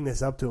you bring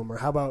this up to him? Or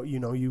how about,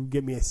 you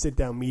get me a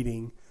sit-down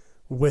meeting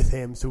with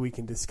him so we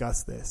can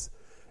discuss this?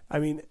 I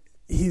mean,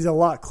 he's a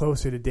lot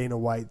closer to Dana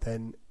White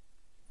than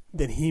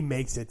he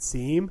makes it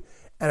seem.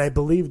 And I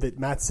believe that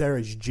Matt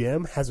Serra's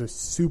gym has a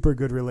super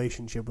good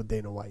relationship with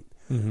Dana White.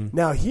 Mm-hmm.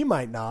 Now, he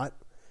might not.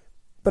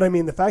 But, I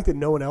mean, the fact that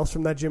no one else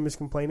from that gym is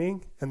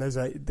complaining, and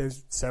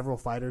there's several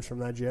fighters from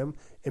that gym,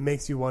 it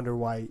makes you wonder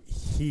why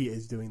he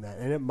is doing that.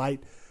 And it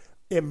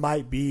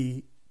might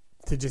be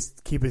to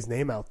just keep his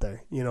name out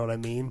there. You know what I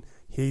mean?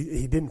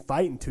 He didn't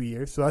fight in 2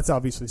 years, so that's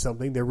obviously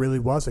something. There really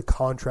was a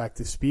contract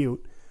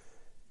dispute,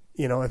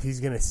 if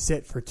he's going to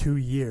sit for 2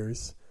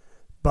 years.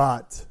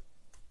 But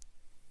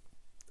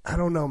I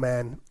don't know,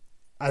 man.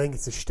 I think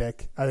it's a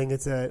shtick. I think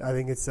it's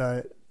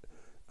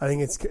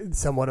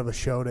somewhat of a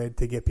show to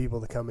get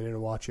people to come in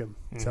and watch him.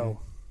 Mm-hmm. So,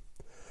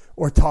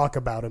 or talk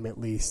about him at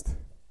least.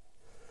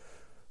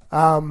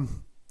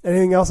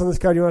 Anything else on this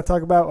card you want to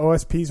talk about?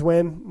 OSP's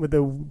win with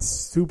a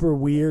super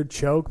weird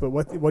choke, but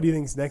what do you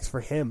think is next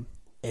for him?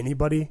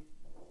 Anybody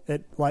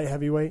at light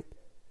heavyweight?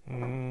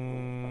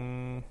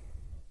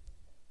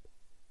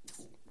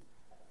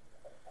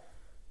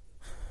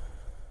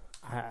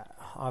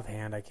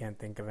 Offhand, I can't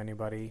think of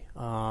anybody.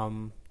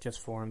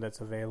 Just for him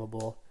that's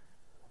available.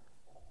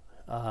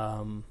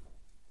 I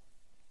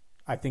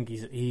think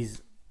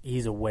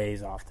he's a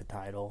ways off the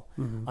title.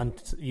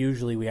 Mm-hmm.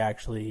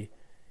 Usually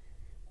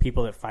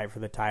people that fight for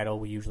the title,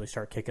 we usually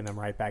start kicking them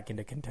right back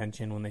into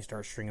contention when they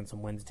start stringing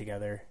some wins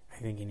together. I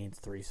think he needs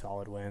 3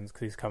 solid wins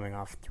because he's coming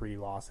off 3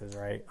 losses,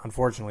 right?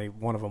 Unfortunately,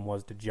 one of them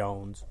was to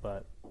Jones,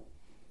 but...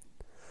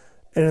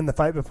 And in the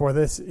fight before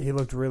this, he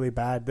looked really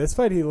bad. This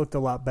fight, he looked a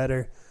lot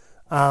better.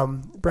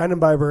 Brandon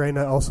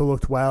Barberena also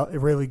looked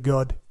really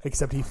good,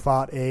 except he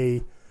fought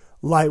a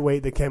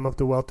lightweight that came up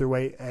to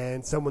welterweight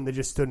and someone that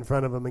just stood in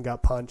front of him and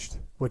got punched,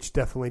 which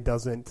definitely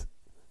doesn't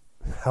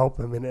help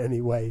him in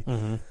any way.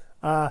 Mm-hmm.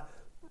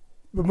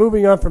 But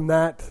moving on from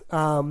that,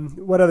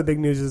 what other big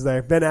news is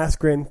there? Ben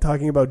Askren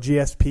talking about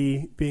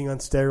GSP being on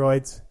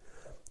steroids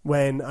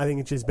when I think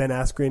it's just Ben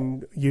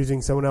Askren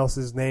using someone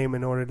else's name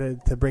in order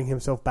to bring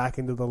himself back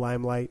into the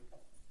limelight.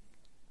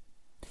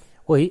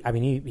 Well,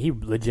 he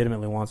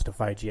legitimately wants to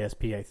fight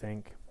GSP, I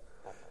think.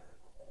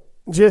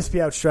 GSP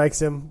outstrikes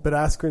him, but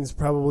Askren's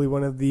probably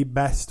one of the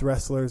best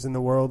wrestlers in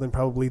the world and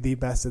probably the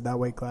best at that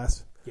weight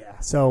class. Yeah.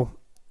 So,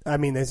 I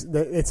mean,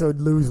 it's a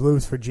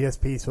lose-lose for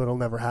GSP, so it'll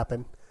never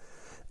happen.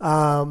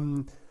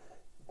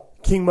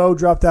 King Mo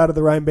dropped out of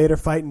the Ryan Bader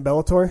fight in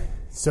Bellator,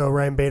 so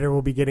Ryan Bader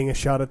will be getting a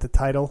shot at the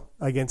title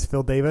against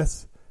Phil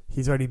Davis.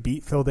 He's already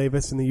beat Phil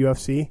Davis in the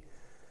UFC.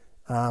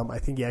 I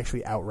think he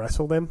actually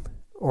out-wrestled him,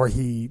 or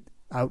he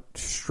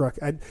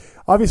outstruck.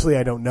 Obviously,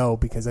 I don't know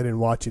because I didn't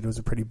watch it. It was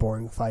a pretty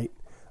boring fight.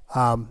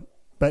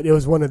 But it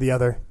was one or the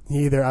other.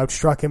 He either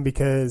outstruck him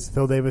because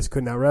Phil Davis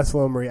couldn't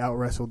out-wrestle him, or he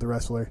out-wrestled the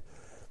wrestler.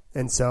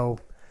 And so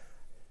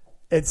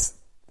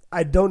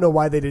I don't know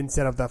why they didn't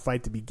set up that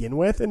fight to begin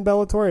with in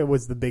Bellator. It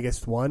was the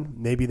biggest one.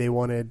 Maybe they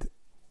wanted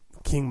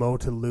King Mo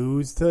to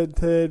lose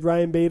to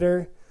Ryan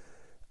Bader,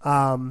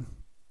 and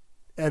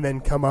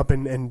then come up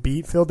and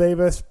beat Phil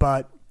Davis.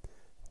 But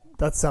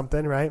that's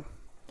something, right?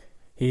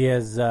 He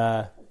is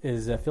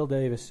Phil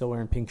Davis still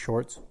wearing pink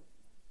shorts?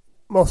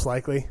 Most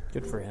likely.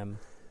 Good for him.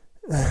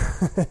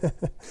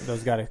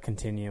 Those got to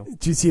continue.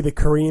 Did you see the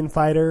Korean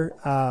fighter,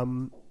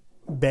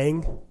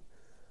 Bang?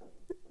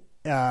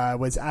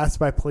 Was asked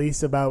by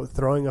police about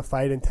throwing a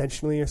fight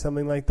intentionally or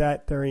something like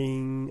that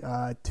during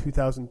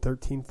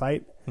 2013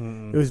 fight.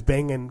 It was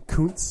Bang and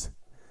Kuntz,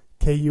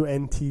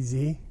 Kuntz.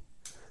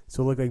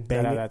 So it looked like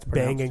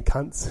Bang and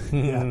Kuntz.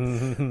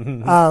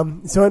 Yeah.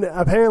 So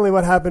apparently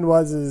what happened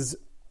was,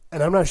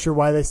 and I'm not sure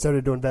why they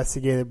started to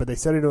investigate it, but they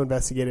started to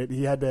investigate it.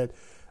 He had to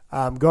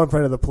go in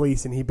front of the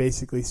police, and he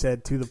basically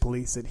said to the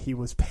police that he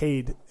was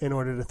paid in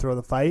order to throw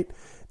the fight.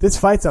 This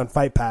fight's on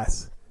Fight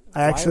Pass.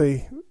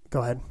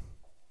 Go ahead.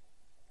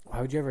 Why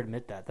would you ever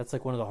admit that? That's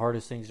like one of the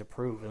hardest things to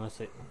prove, unless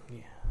it.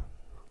 Yeah.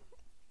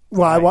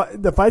 Well,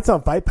 the fight's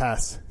on Fight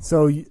Pass,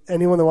 so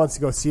anyone that wants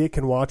to go see it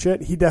can watch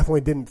it. He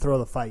definitely didn't throw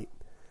the fight.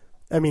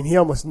 I mean, he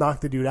almost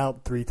knocked the dude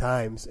out 3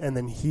 times, and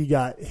then he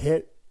got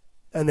hit,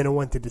 and then it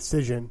went to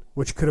decision,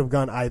 which could have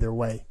gone either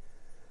way.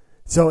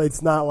 So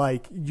it's not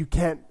like you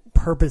can't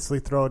purposely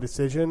throw a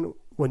decision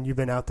when you've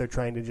been out there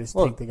trying to just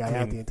take the guy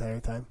out the entire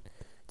time.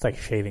 It's like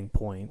shaving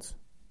points.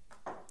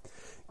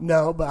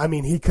 No, but I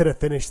mean, he could have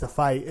finished the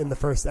fight in the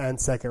first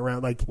and second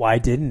round. Like, why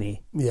didn't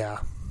he? Yeah,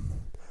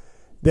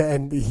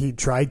 and he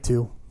tried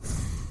to.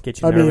 Get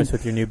you nervous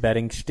with your new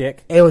betting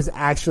shtick? It was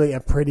actually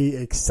a pretty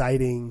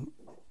exciting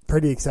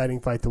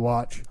fight to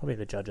watch. I'll be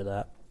the judge of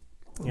that.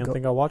 You don't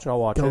think I'll watch it? I'll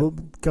watch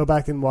it. Go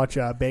back and watch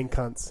Bang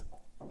Kuntz.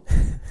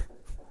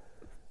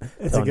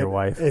 It's telling your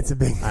wife. It's a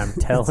big. I'm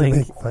telling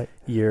it's a big fight.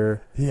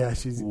 Your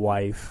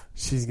wife.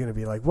 She's gonna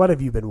be like, "What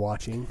have you been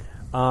watching?"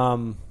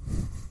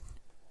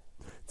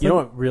 You know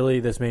what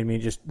really this made me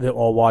just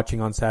all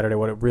watching on Saturday,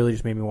 what it really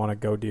just made me want to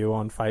go do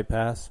on Fight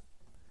Pass?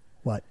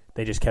 What?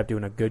 They just kept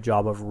doing a good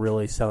job of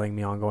really selling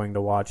me on going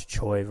to watch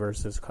Choi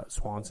versus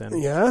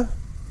Swanson. Yeah?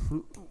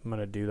 I'm going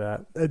to do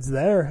that. It's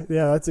there.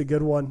 Yeah, that's a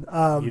good one.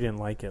 You didn't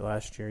like it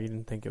last year. You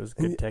didn't think it was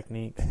good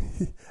technique.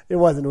 It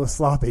wasn't. It was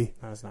sloppy.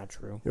 That's not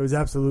true. It was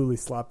absolutely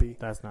sloppy.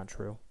 That's not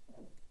true.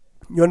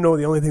 You want to know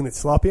the only thing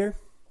that's sloppier?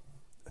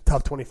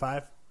 Top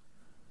 25.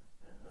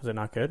 Was it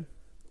not good?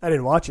 I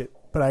didn't watch it,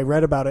 but I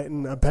read about it,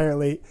 and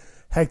apparently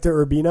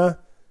Hector Urbina,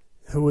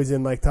 who was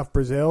in like Tough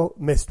Brazil,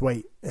 missed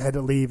weight, had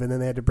to leave, and then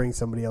they had to bring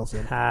somebody else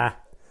in. How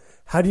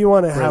do you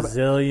want to have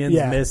Brazilians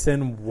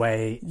missing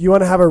weight? You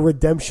want to have a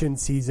redemption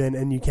season,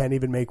 and you can't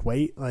even make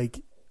weight?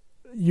 Like,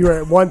 you were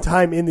at one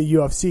time in the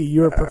UFC, you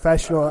were a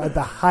professional at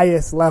the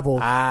highest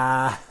level,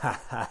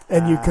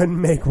 and you couldn't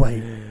make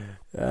weight.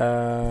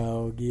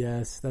 Oh,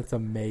 yes, that's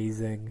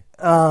amazing.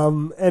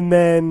 And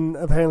then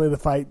apparently the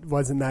fight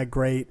wasn't that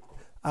great.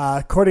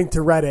 According to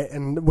Reddit,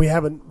 and we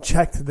haven't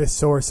checked this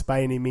source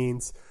by any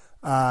means,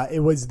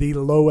 it was the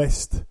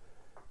lowest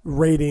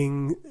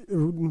rated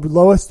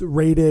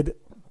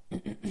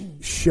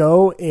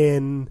show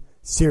in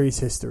series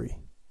history.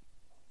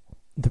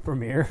 The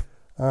premiere?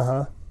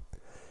 Uh-huh.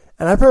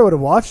 And I probably would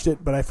have watched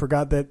it, but I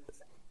forgot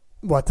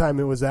what time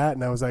it was at,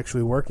 and I was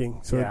actually working,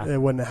 so it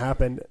wouldn't have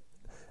happened.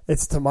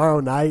 It's tomorrow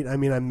night. I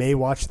mean, I may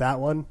watch that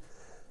one,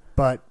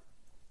 but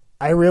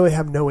I really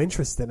have no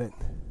interest in it.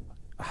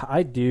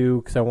 I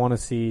do, because I want to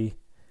see.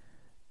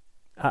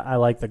 I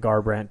like the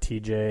Garbrandt,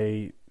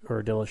 TJ,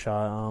 or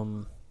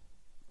Dillashaw.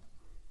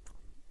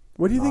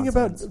 What do you think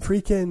about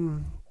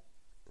freaking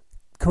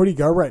Cody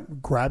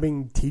Garbrandt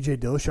grabbing TJ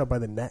Dillashaw by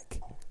the neck?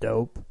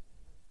 Dope.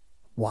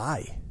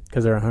 Why?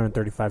 Because they're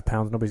 135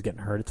 pounds. Nobody's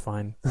getting hurt. It's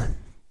fine.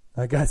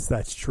 I guess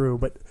that's true,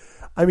 but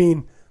I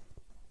mean,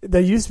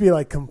 there used to be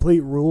like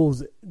complete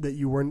rules that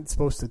you weren't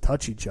supposed to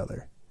touch each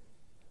other.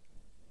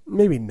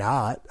 Maybe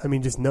not. I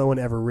mean, just no one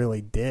ever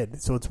really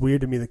did. So it's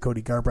weird to me that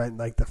Cody Garbrandt,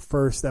 like the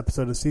first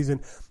episode of the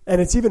season, and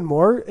it's even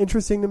more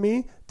interesting to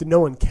me that no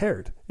one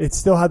cared. It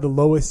still had the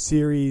lowest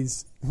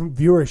series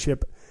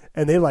viewership,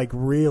 and they like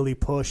really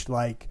pushed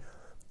like,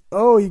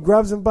 oh, he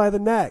grabs him by the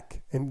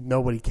neck, and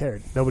nobody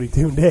cared. Nobody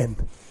tuned in.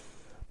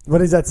 What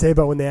does that say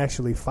about when they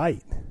actually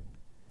fight?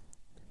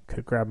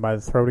 Could grab him by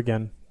the throat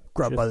again.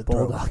 Grab by the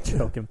throat.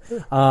 Choke him.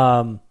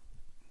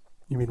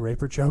 You mean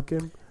rape or choke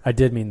him? I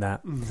did mean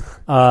that.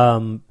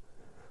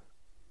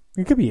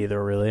 It could be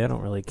either, really. I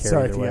don't really care.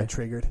 Sorry either if you way. got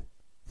triggered.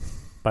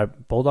 By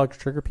bulldogs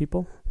trigger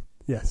people?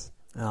 Yes.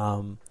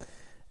 No,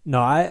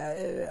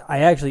 I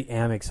actually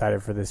am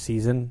excited for this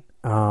season.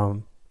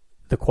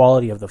 The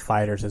quality of the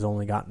fighters has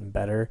only gotten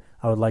better.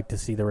 I would like to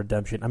see the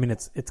redemption. I mean,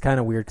 it's kind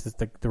of weird because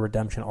the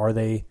redemption. Are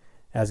they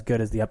as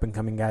good as the up and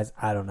coming guys?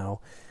 I don't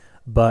know,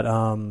 but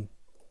are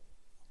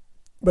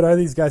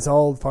these guys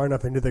all far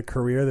enough into their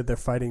career that they're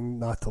fighting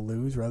not to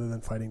lose rather than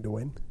fighting to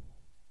win?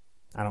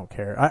 I don't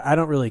care. I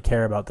don't really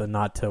care about the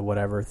not to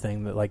whatever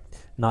thing, that like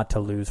not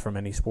to lose from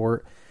any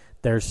sport.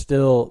 There's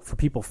still, for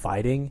people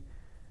fighting,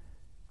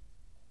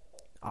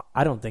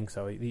 I don't think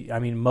so. I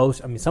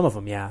mean, some of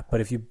them, yeah.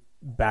 But if you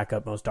back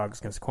up most dogs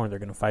against a corner, they're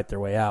going to fight their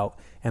way out,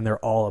 and they're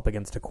all up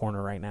against a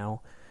corner right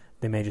now.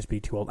 They may just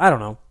be too old. I don't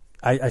know.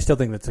 I still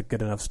think that's a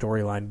good enough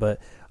storyline,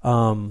 but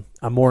I'm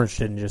more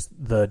interested in just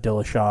the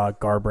Dillashaw,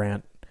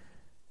 Garbrandt,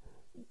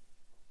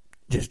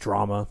 just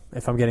drama.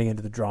 If I'm getting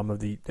into the drama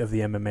of the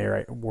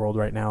MMA world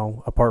right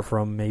now, apart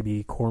from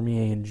maybe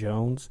Cormier and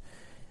Jones,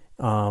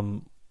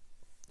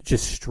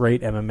 just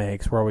straight MMA,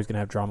 because we're always going to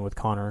have drama with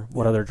Conor.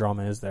 What other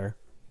drama is there?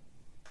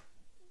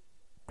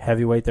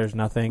 Heavyweight, there's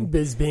nothing.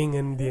 Biz being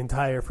in the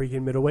entire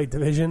freaking middleweight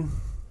division.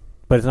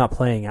 But it's not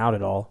playing out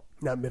at all.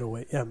 Not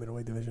middleweight. Yeah,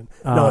 middleweight division.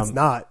 No, it's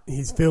not.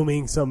 He's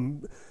filming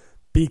some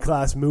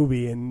B-class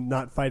movie and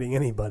not fighting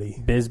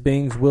anybody.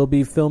 Bizbings will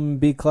be filming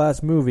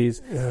B-class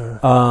movies.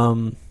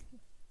 And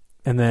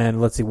then,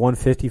 let's see,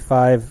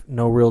 155,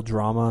 no real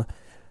drama.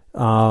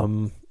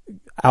 Aldo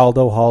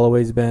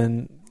Holloway's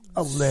been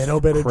a little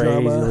bit of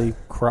drama. Crazily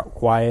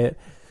quiet.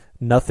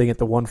 Nothing at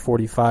the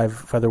 145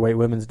 featherweight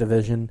women's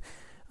division.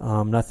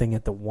 Nothing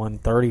at the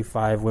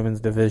 135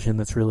 women's division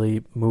that's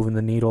really moving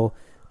the needle.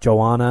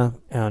 Joanna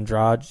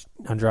Andrade,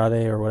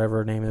 or whatever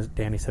her name is.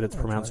 Danny said it's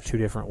pronounced two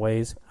different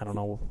ways. I don't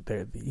know.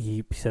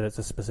 He said it's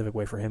a specific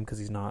way for him because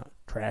he's not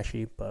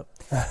trashy. But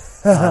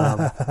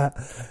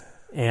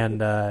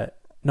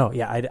no,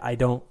 yeah, I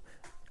don't.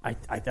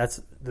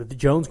 That's the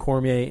Jones,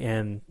 Cormier,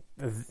 and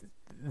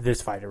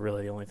this fight are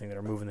really the only thing that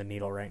are moving the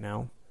needle right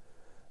now.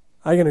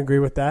 I can agree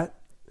with that.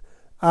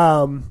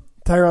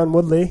 Tyron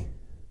Woodley.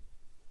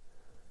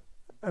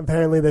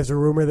 Apparently, there's a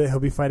rumor that he'll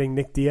be fighting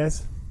Nick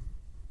Diaz.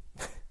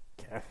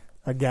 Okay.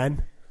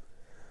 Again.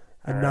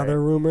 Another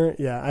right. Rumor.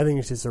 Yeah, I think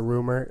it's just a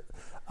rumor.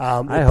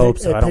 I hope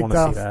so. I don't want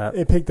to see that.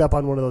 It picked up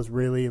on one of those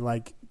really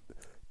like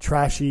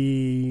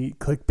trashy,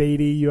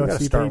 clickbaity UFC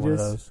pages. One of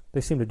those.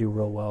 They seem to do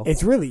real well.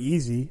 It's really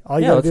easy. All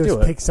you gotta do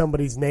is pick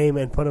somebody's name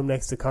and put them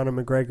next to Conor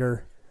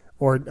McGregor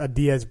or a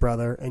Diaz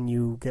brother, and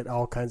you get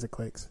all kinds of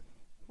clicks.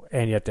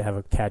 And you have to have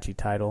a catchy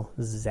title.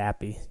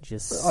 Zappy.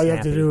 Just all you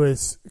have to do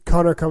is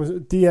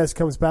Diaz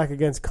comes back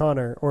against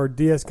Conor, or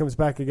Diaz comes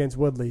back against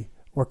Woodley,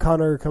 or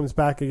Conor comes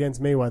back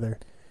against Mayweather,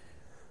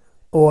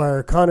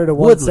 or Conor to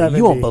 170. Woodley,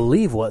 you won't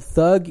believe what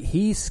thug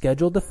he's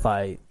scheduled to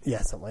fight.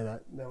 Yeah, something like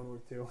that. That would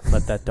work too.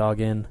 Let that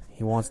dog in.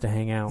 He wants to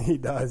hang out. He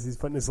does. He's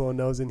putting his little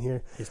nose in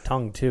here. His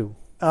tongue too.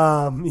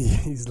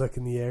 He's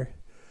licking the air.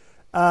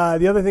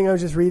 The other thing I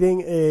was just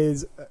reading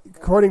is,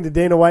 according to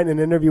Dana White in an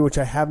interview, which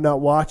I have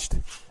not watched,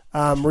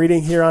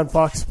 reading here on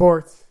Fox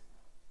Sports,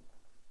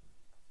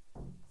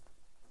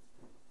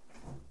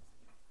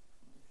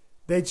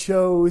 they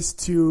chose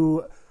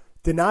to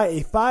deny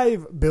a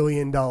 $5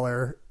 billion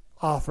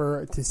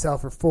offer to sell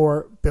for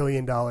 $4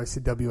 billion to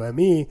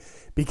WME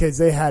because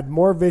they had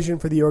more vision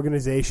for the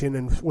organization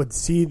and would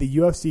see the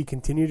UFC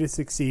continue to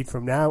succeed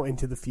from now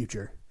into the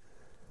future.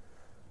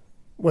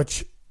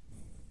 Which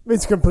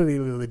is completely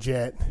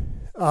legit,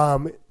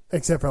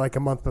 except for like a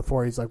month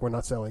before he's like, we're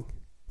not selling.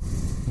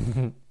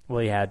 Well,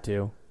 he had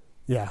to.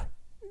 Yeah.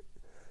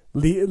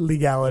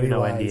 Legality no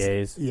wise.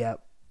 NDAs. Yeah.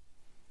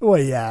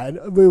 Well, yeah.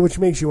 Which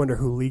makes you wonder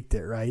who leaked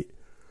it, right?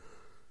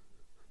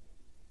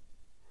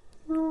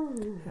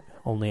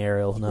 Only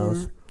Ariel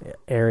knows.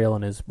 Ariel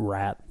and his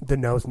rat. The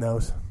nose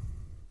knows.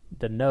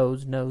 The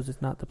nose knows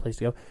it's not the place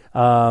to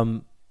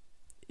go.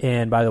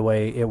 And by the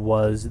way, it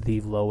was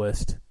the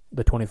lowest.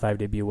 The 25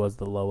 debut was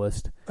the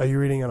lowest. Are you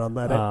reading it on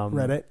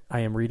Reddit? I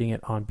am reading it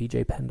on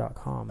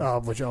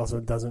bjpen.com. Which also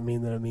doesn't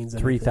mean that it means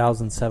anything.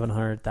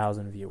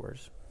 3,700,000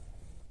 viewers.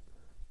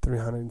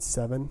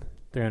 307?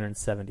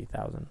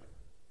 370,000.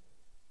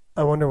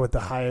 I wonder what the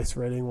highest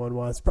rating one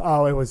was.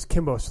 Oh, it was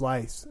Kimbo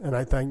Slice, and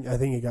I think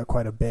it got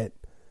quite a bit.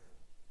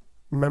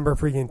 Remember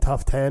freaking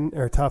Tough 10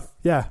 or Tough?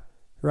 Yeah,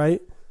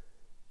 right.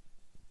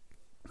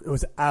 It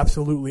was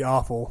absolutely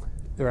awful.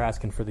 They're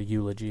asking for the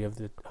eulogy of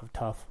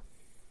Tough.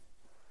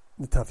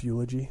 The Tough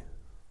eulogy.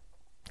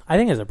 I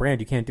think as a brand,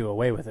 you can't do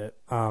away with it.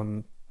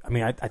 I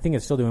mean, I think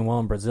it's still doing well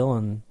in Brazil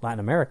and Latin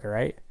America,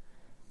 right?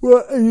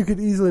 Well, you could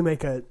easily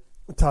make a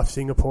tough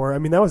Singapore. I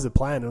mean, that was the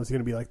plan. It was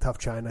going to be like tough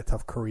China,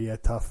 tough Korea,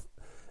 tough,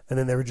 and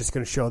then they were just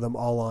going to show them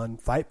all on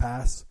Fight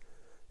Pass,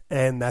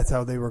 and that's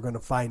how they were going to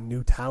find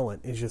new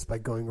talent, is just by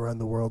going around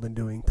the world and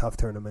doing tough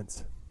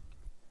tournaments.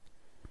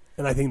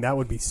 And I think that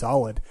would be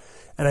solid.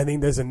 And I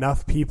think there's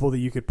enough people that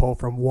you could pull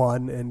from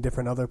one and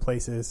different other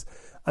places.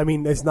 I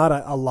mean, there's not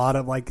a lot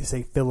of, like,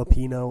 say,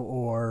 Filipino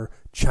or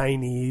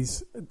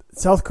Chinese.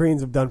 South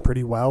Koreans have done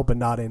pretty well, but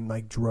not in,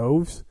 like,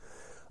 droves.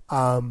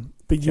 But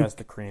just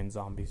the Korean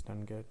Zombie's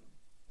done good.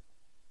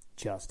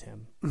 Just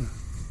him.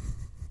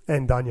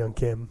 And Don Young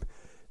Kim.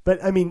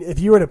 But, I mean, if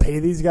you were to pay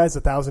these guys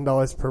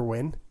 $1,000 per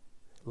win.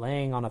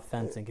 Laying on a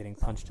fence and getting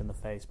punched in the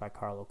face by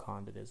Carlos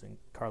Condit is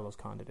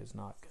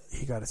not good.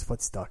 He got his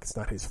foot stuck. It's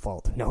not his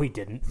fault. No, he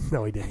didn't.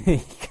 No, he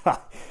didn't.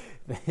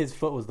 His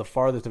foot was the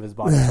farthest of his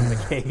body from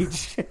the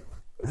cage.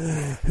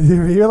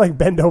 You're like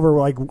bent over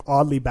like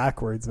oddly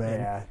backwards, man.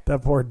 Yeah.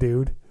 That poor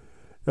dude.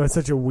 That was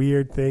such a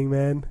weird thing,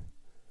 man.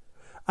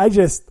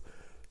 There's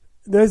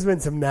been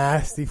some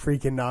nasty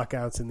freaking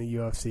knockouts in the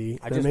UFC.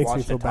 I just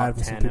watched the top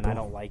 10 and I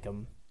don't like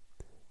them.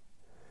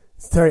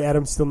 Is Terry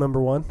Adams still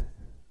number one?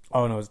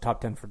 Oh, no, it was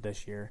top 10 for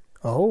this year.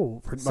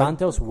 Oh.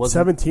 Santos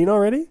wasn't. 17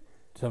 already?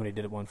 Somebody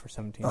did one for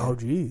 17. Oh,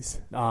 jeez.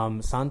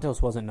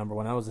 Santos wasn't number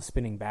one. That was a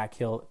spinning back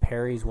heel.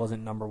 Perry's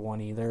wasn't number one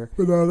either.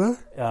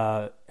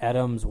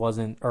 Adams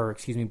wasn't,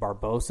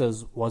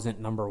 Barbosa's wasn't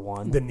number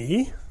one. The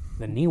knee?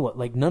 The knee,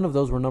 like, none of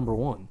those were number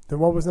one. Then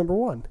what was number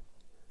one?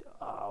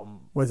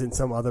 Was it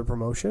some other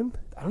promotion?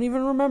 I don't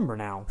even remember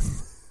now.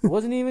 It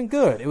wasn't even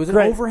good. It was an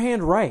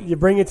overhand right. You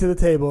bring it to the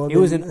table. And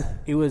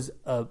it was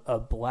a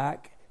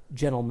black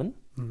gentleman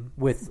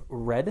with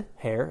red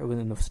hair. It was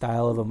in the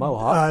style of a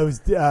mohawk. It was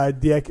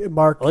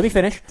Mark. Let me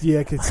finish.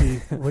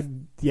 Diakisi. What?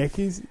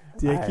 Diakisi?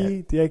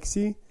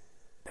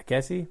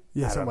 Diakisi?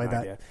 Yeah, something like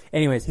that. Idea.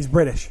 Anyways. He's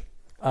British.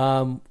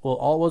 Well,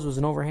 all it was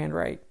an overhand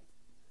right.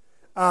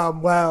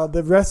 Well,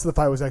 the rest of the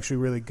fight was actually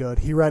really good.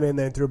 He ran in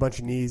there and threw a bunch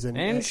of knees.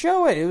 And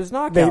show it. It was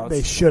knockouts.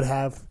 They should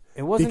have.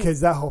 It wasn't.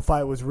 Because that whole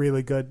fight was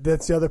really good.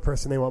 That's the other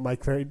person they want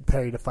Mike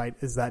Perry to fight,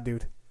 is that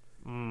dude.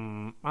 I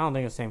don't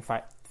think it's the same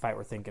fight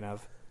we're thinking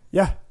of.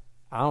 Yeah.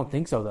 I don't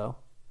think so, though.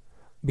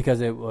 Because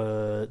he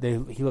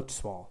looked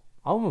small.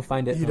 I'll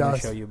find it and I'll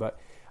show you. But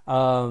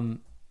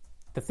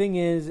the thing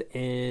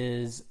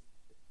is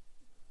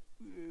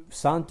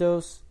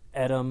Santos,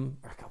 Edam,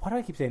 why do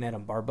I keep saying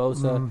Edam?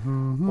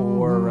 Barbosa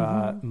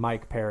or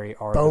Mike Perry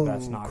are the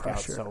best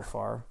knockouts so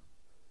far.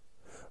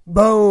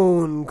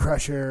 Bone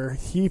Crusher.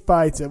 He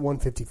fights at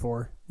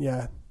 154.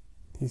 Yeah,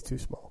 he's too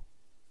small.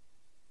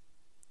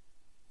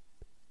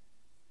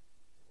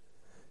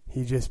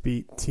 He just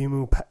beat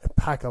Timu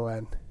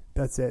Pakalan.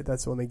 That's it.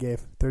 That's the one they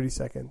gave. 30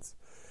 seconds.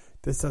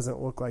 This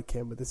doesn't look like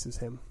him, but this is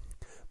him.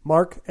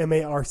 Mark,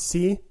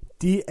 M-A-R-C,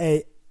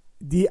 D-I-A-K-I-E-S-E.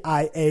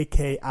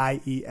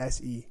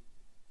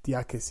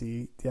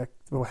 Diakisi,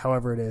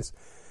 however it is.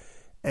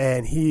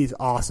 And he's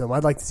awesome.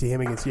 I'd like to see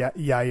him against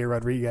Yair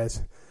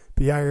Rodriguez.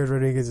 But Yair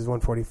Rodriguez is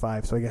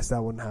 145, so I guess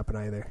that wouldn't happen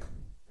either.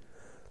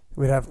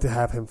 We'd have to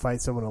have him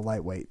fight someone a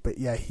lightweight. But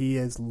yeah, he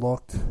has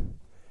looked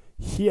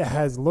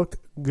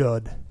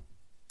good.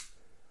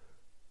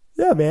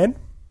 Yeah, man.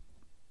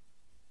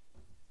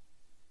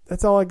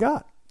 That's all I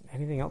got.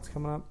 Anything else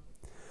coming up?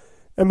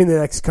 I mean, the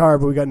next card,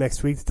 but we got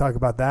next week to talk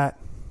about that.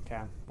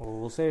 Okay. Well,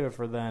 we'll save it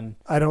for then.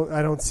 I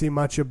don't see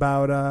much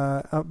about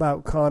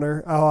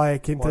Conor. All I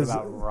can What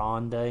about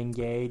Ronda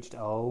engaged?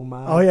 Oh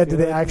my! Oh yeah, did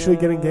they actually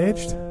get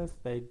engaged?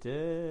 They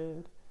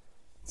did.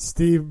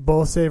 Steve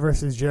Bolse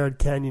versus Jared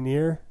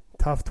Cannonier,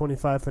 tough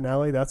 25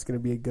 finale. That's going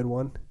to be a good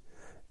one.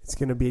 It's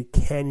going to be a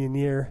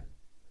Cannonier.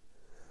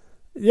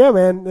 Yeah,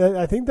 man.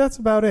 I think that's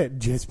about it.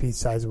 GSP's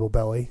sizable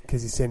belly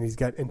because he's saying he's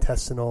got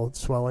intestinal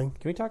swelling.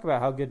 Can we talk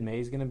about how good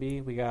May's going to be?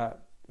 We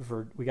got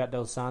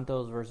Dos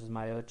Santos versus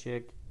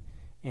Miocic.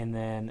 And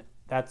then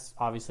that's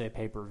obviously a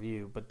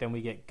pay-per-view. But then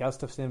we get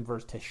Gustafsson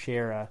versus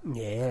Teixeira on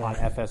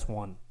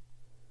FS1.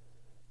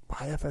 Why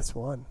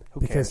FS1? Who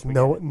because cares?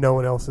 No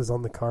one else is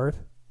on the card?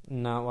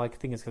 No, well, I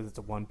think it's because it's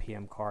a 1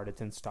 p.m. card.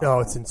 It's in Stockholm. Oh,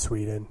 it's in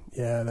Sweden.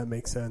 Yeah, that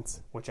makes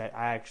sense. Which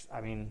I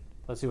mean,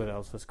 let's see what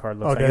else this card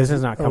looks like. This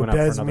is not coming up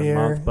for another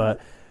month,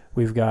 but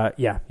we've got,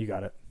 you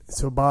got it.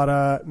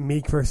 Sobata,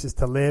 Meek versus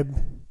Talib.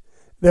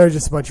 They're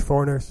just a bunch of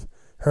foreigners.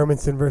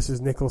 Hermanson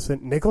versus Nicholson.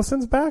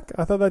 Nicholson's back?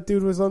 I thought that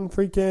dude was on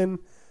freaking...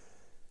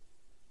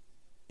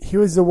 He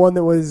was the one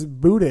that was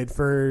booted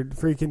for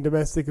freaking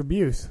domestic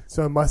abuse.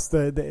 So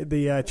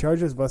the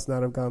charges must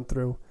not have gone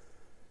through.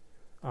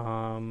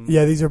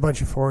 Yeah, these are a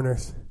bunch of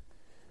foreigners.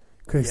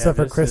 Except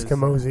for Chris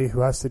Camozzi, who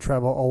has to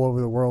travel all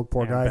over the world.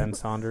 Poor guy. Ben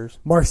Saunders.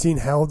 Marcin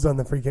Held's on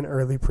the freaking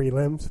early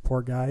prelims.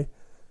 Poor guy.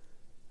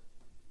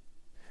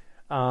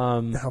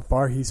 How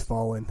far he's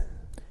fallen.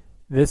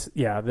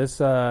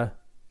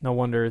 No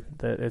wonder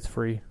that it's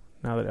free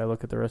now that I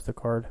look at the rest of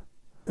the card.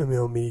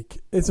 Emil Meek.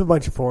 It's a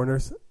bunch of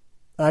foreigners.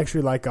 I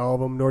actually like all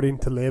of them.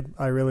 Nordin Talib,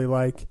 I really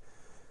like.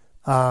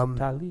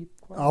 Talib.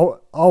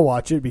 I'll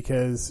watch it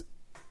because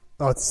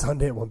it's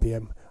Sunday at 1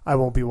 p.m. I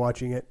won't be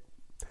watching it.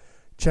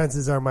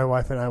 chances are my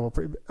wife and I will.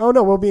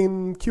 We'll be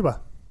in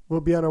Cuba.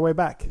 We'll be on our way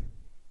back.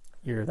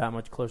 You're that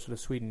much closer to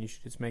Sweden. You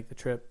should just make the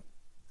trip.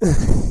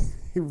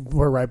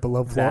 We're right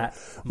below Florida.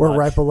 We're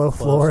right below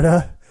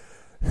Florida.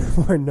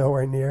 We're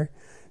nowhere near.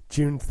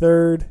 June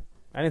 3rd.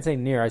 I didn't say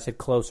near. I said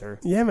closer.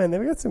 Yeah, man.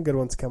 They've got some good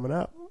ones coming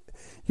up.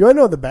 You want to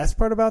know what the best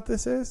part about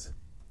this is?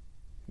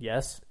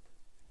 Yes.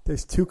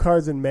 There's 2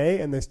 cards in May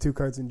and there's 2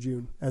 cards in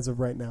June as of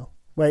right now.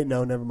 Wait,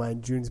 no, never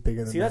mind. June's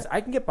bigger than that.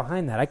 I can get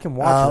behind that. I can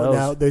watch those.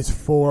 Now there's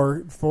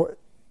 4.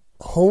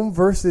 Home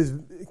versus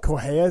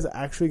Correa is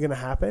actually going to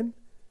happen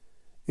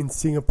in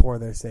Singapore,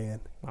 they're saying.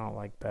 I don't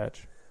like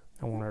Betch.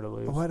 I want her to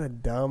lose. What a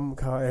dumb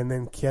card. And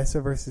then Chiesa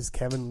versus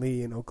Kevin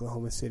Lee in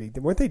Oklahoma City.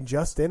 Weren't they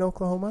just in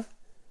Oklahoma?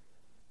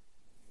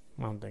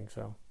 I don't think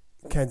so.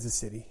 Kansas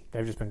City.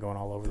 They've just been going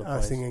all over the place. I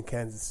was thinking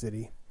Kansas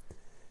City.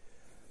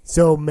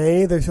 So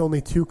May, there's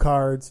only 2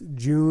 cards.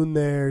 June,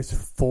 there's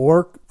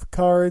 4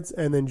 cards.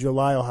 And then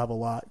July will have a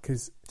lot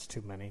because it's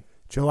too many.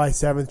 July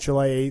 7th,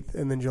 July 8th,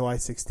 and then July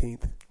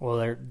 16th.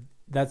 Well,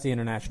 that's the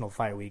International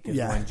Fight Week is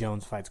when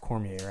Jones fights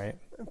Cormier, right?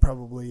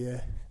 Probably,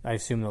 yeah. I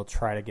assume they'll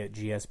try to get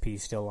GSP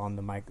still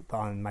on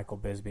Michael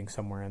Bisping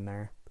somewhere in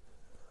there.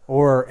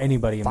 Or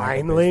anybody in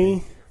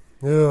Finally?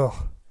 Ugh.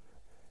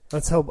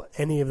 Let's hope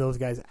any of those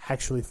guys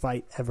actually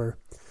fight ever.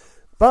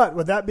 But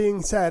with that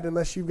being said,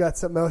 unless you've got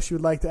something else you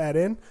would like to add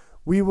in,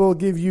 we will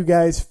give you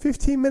guys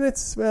 15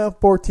 minutes,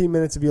 14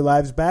 minutes of your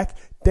lives back.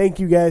 Thank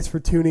you guys for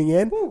tuning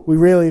in. Woo. We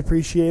really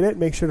appreciate it.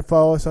 Make sure to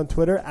follow us on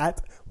Twitter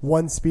at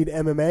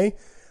OneSpeedMMA.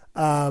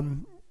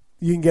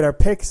 You can get our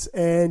picks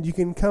and you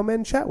can come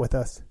and chat with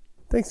us.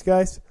 Thanks,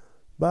 guys.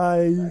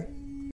 Bye.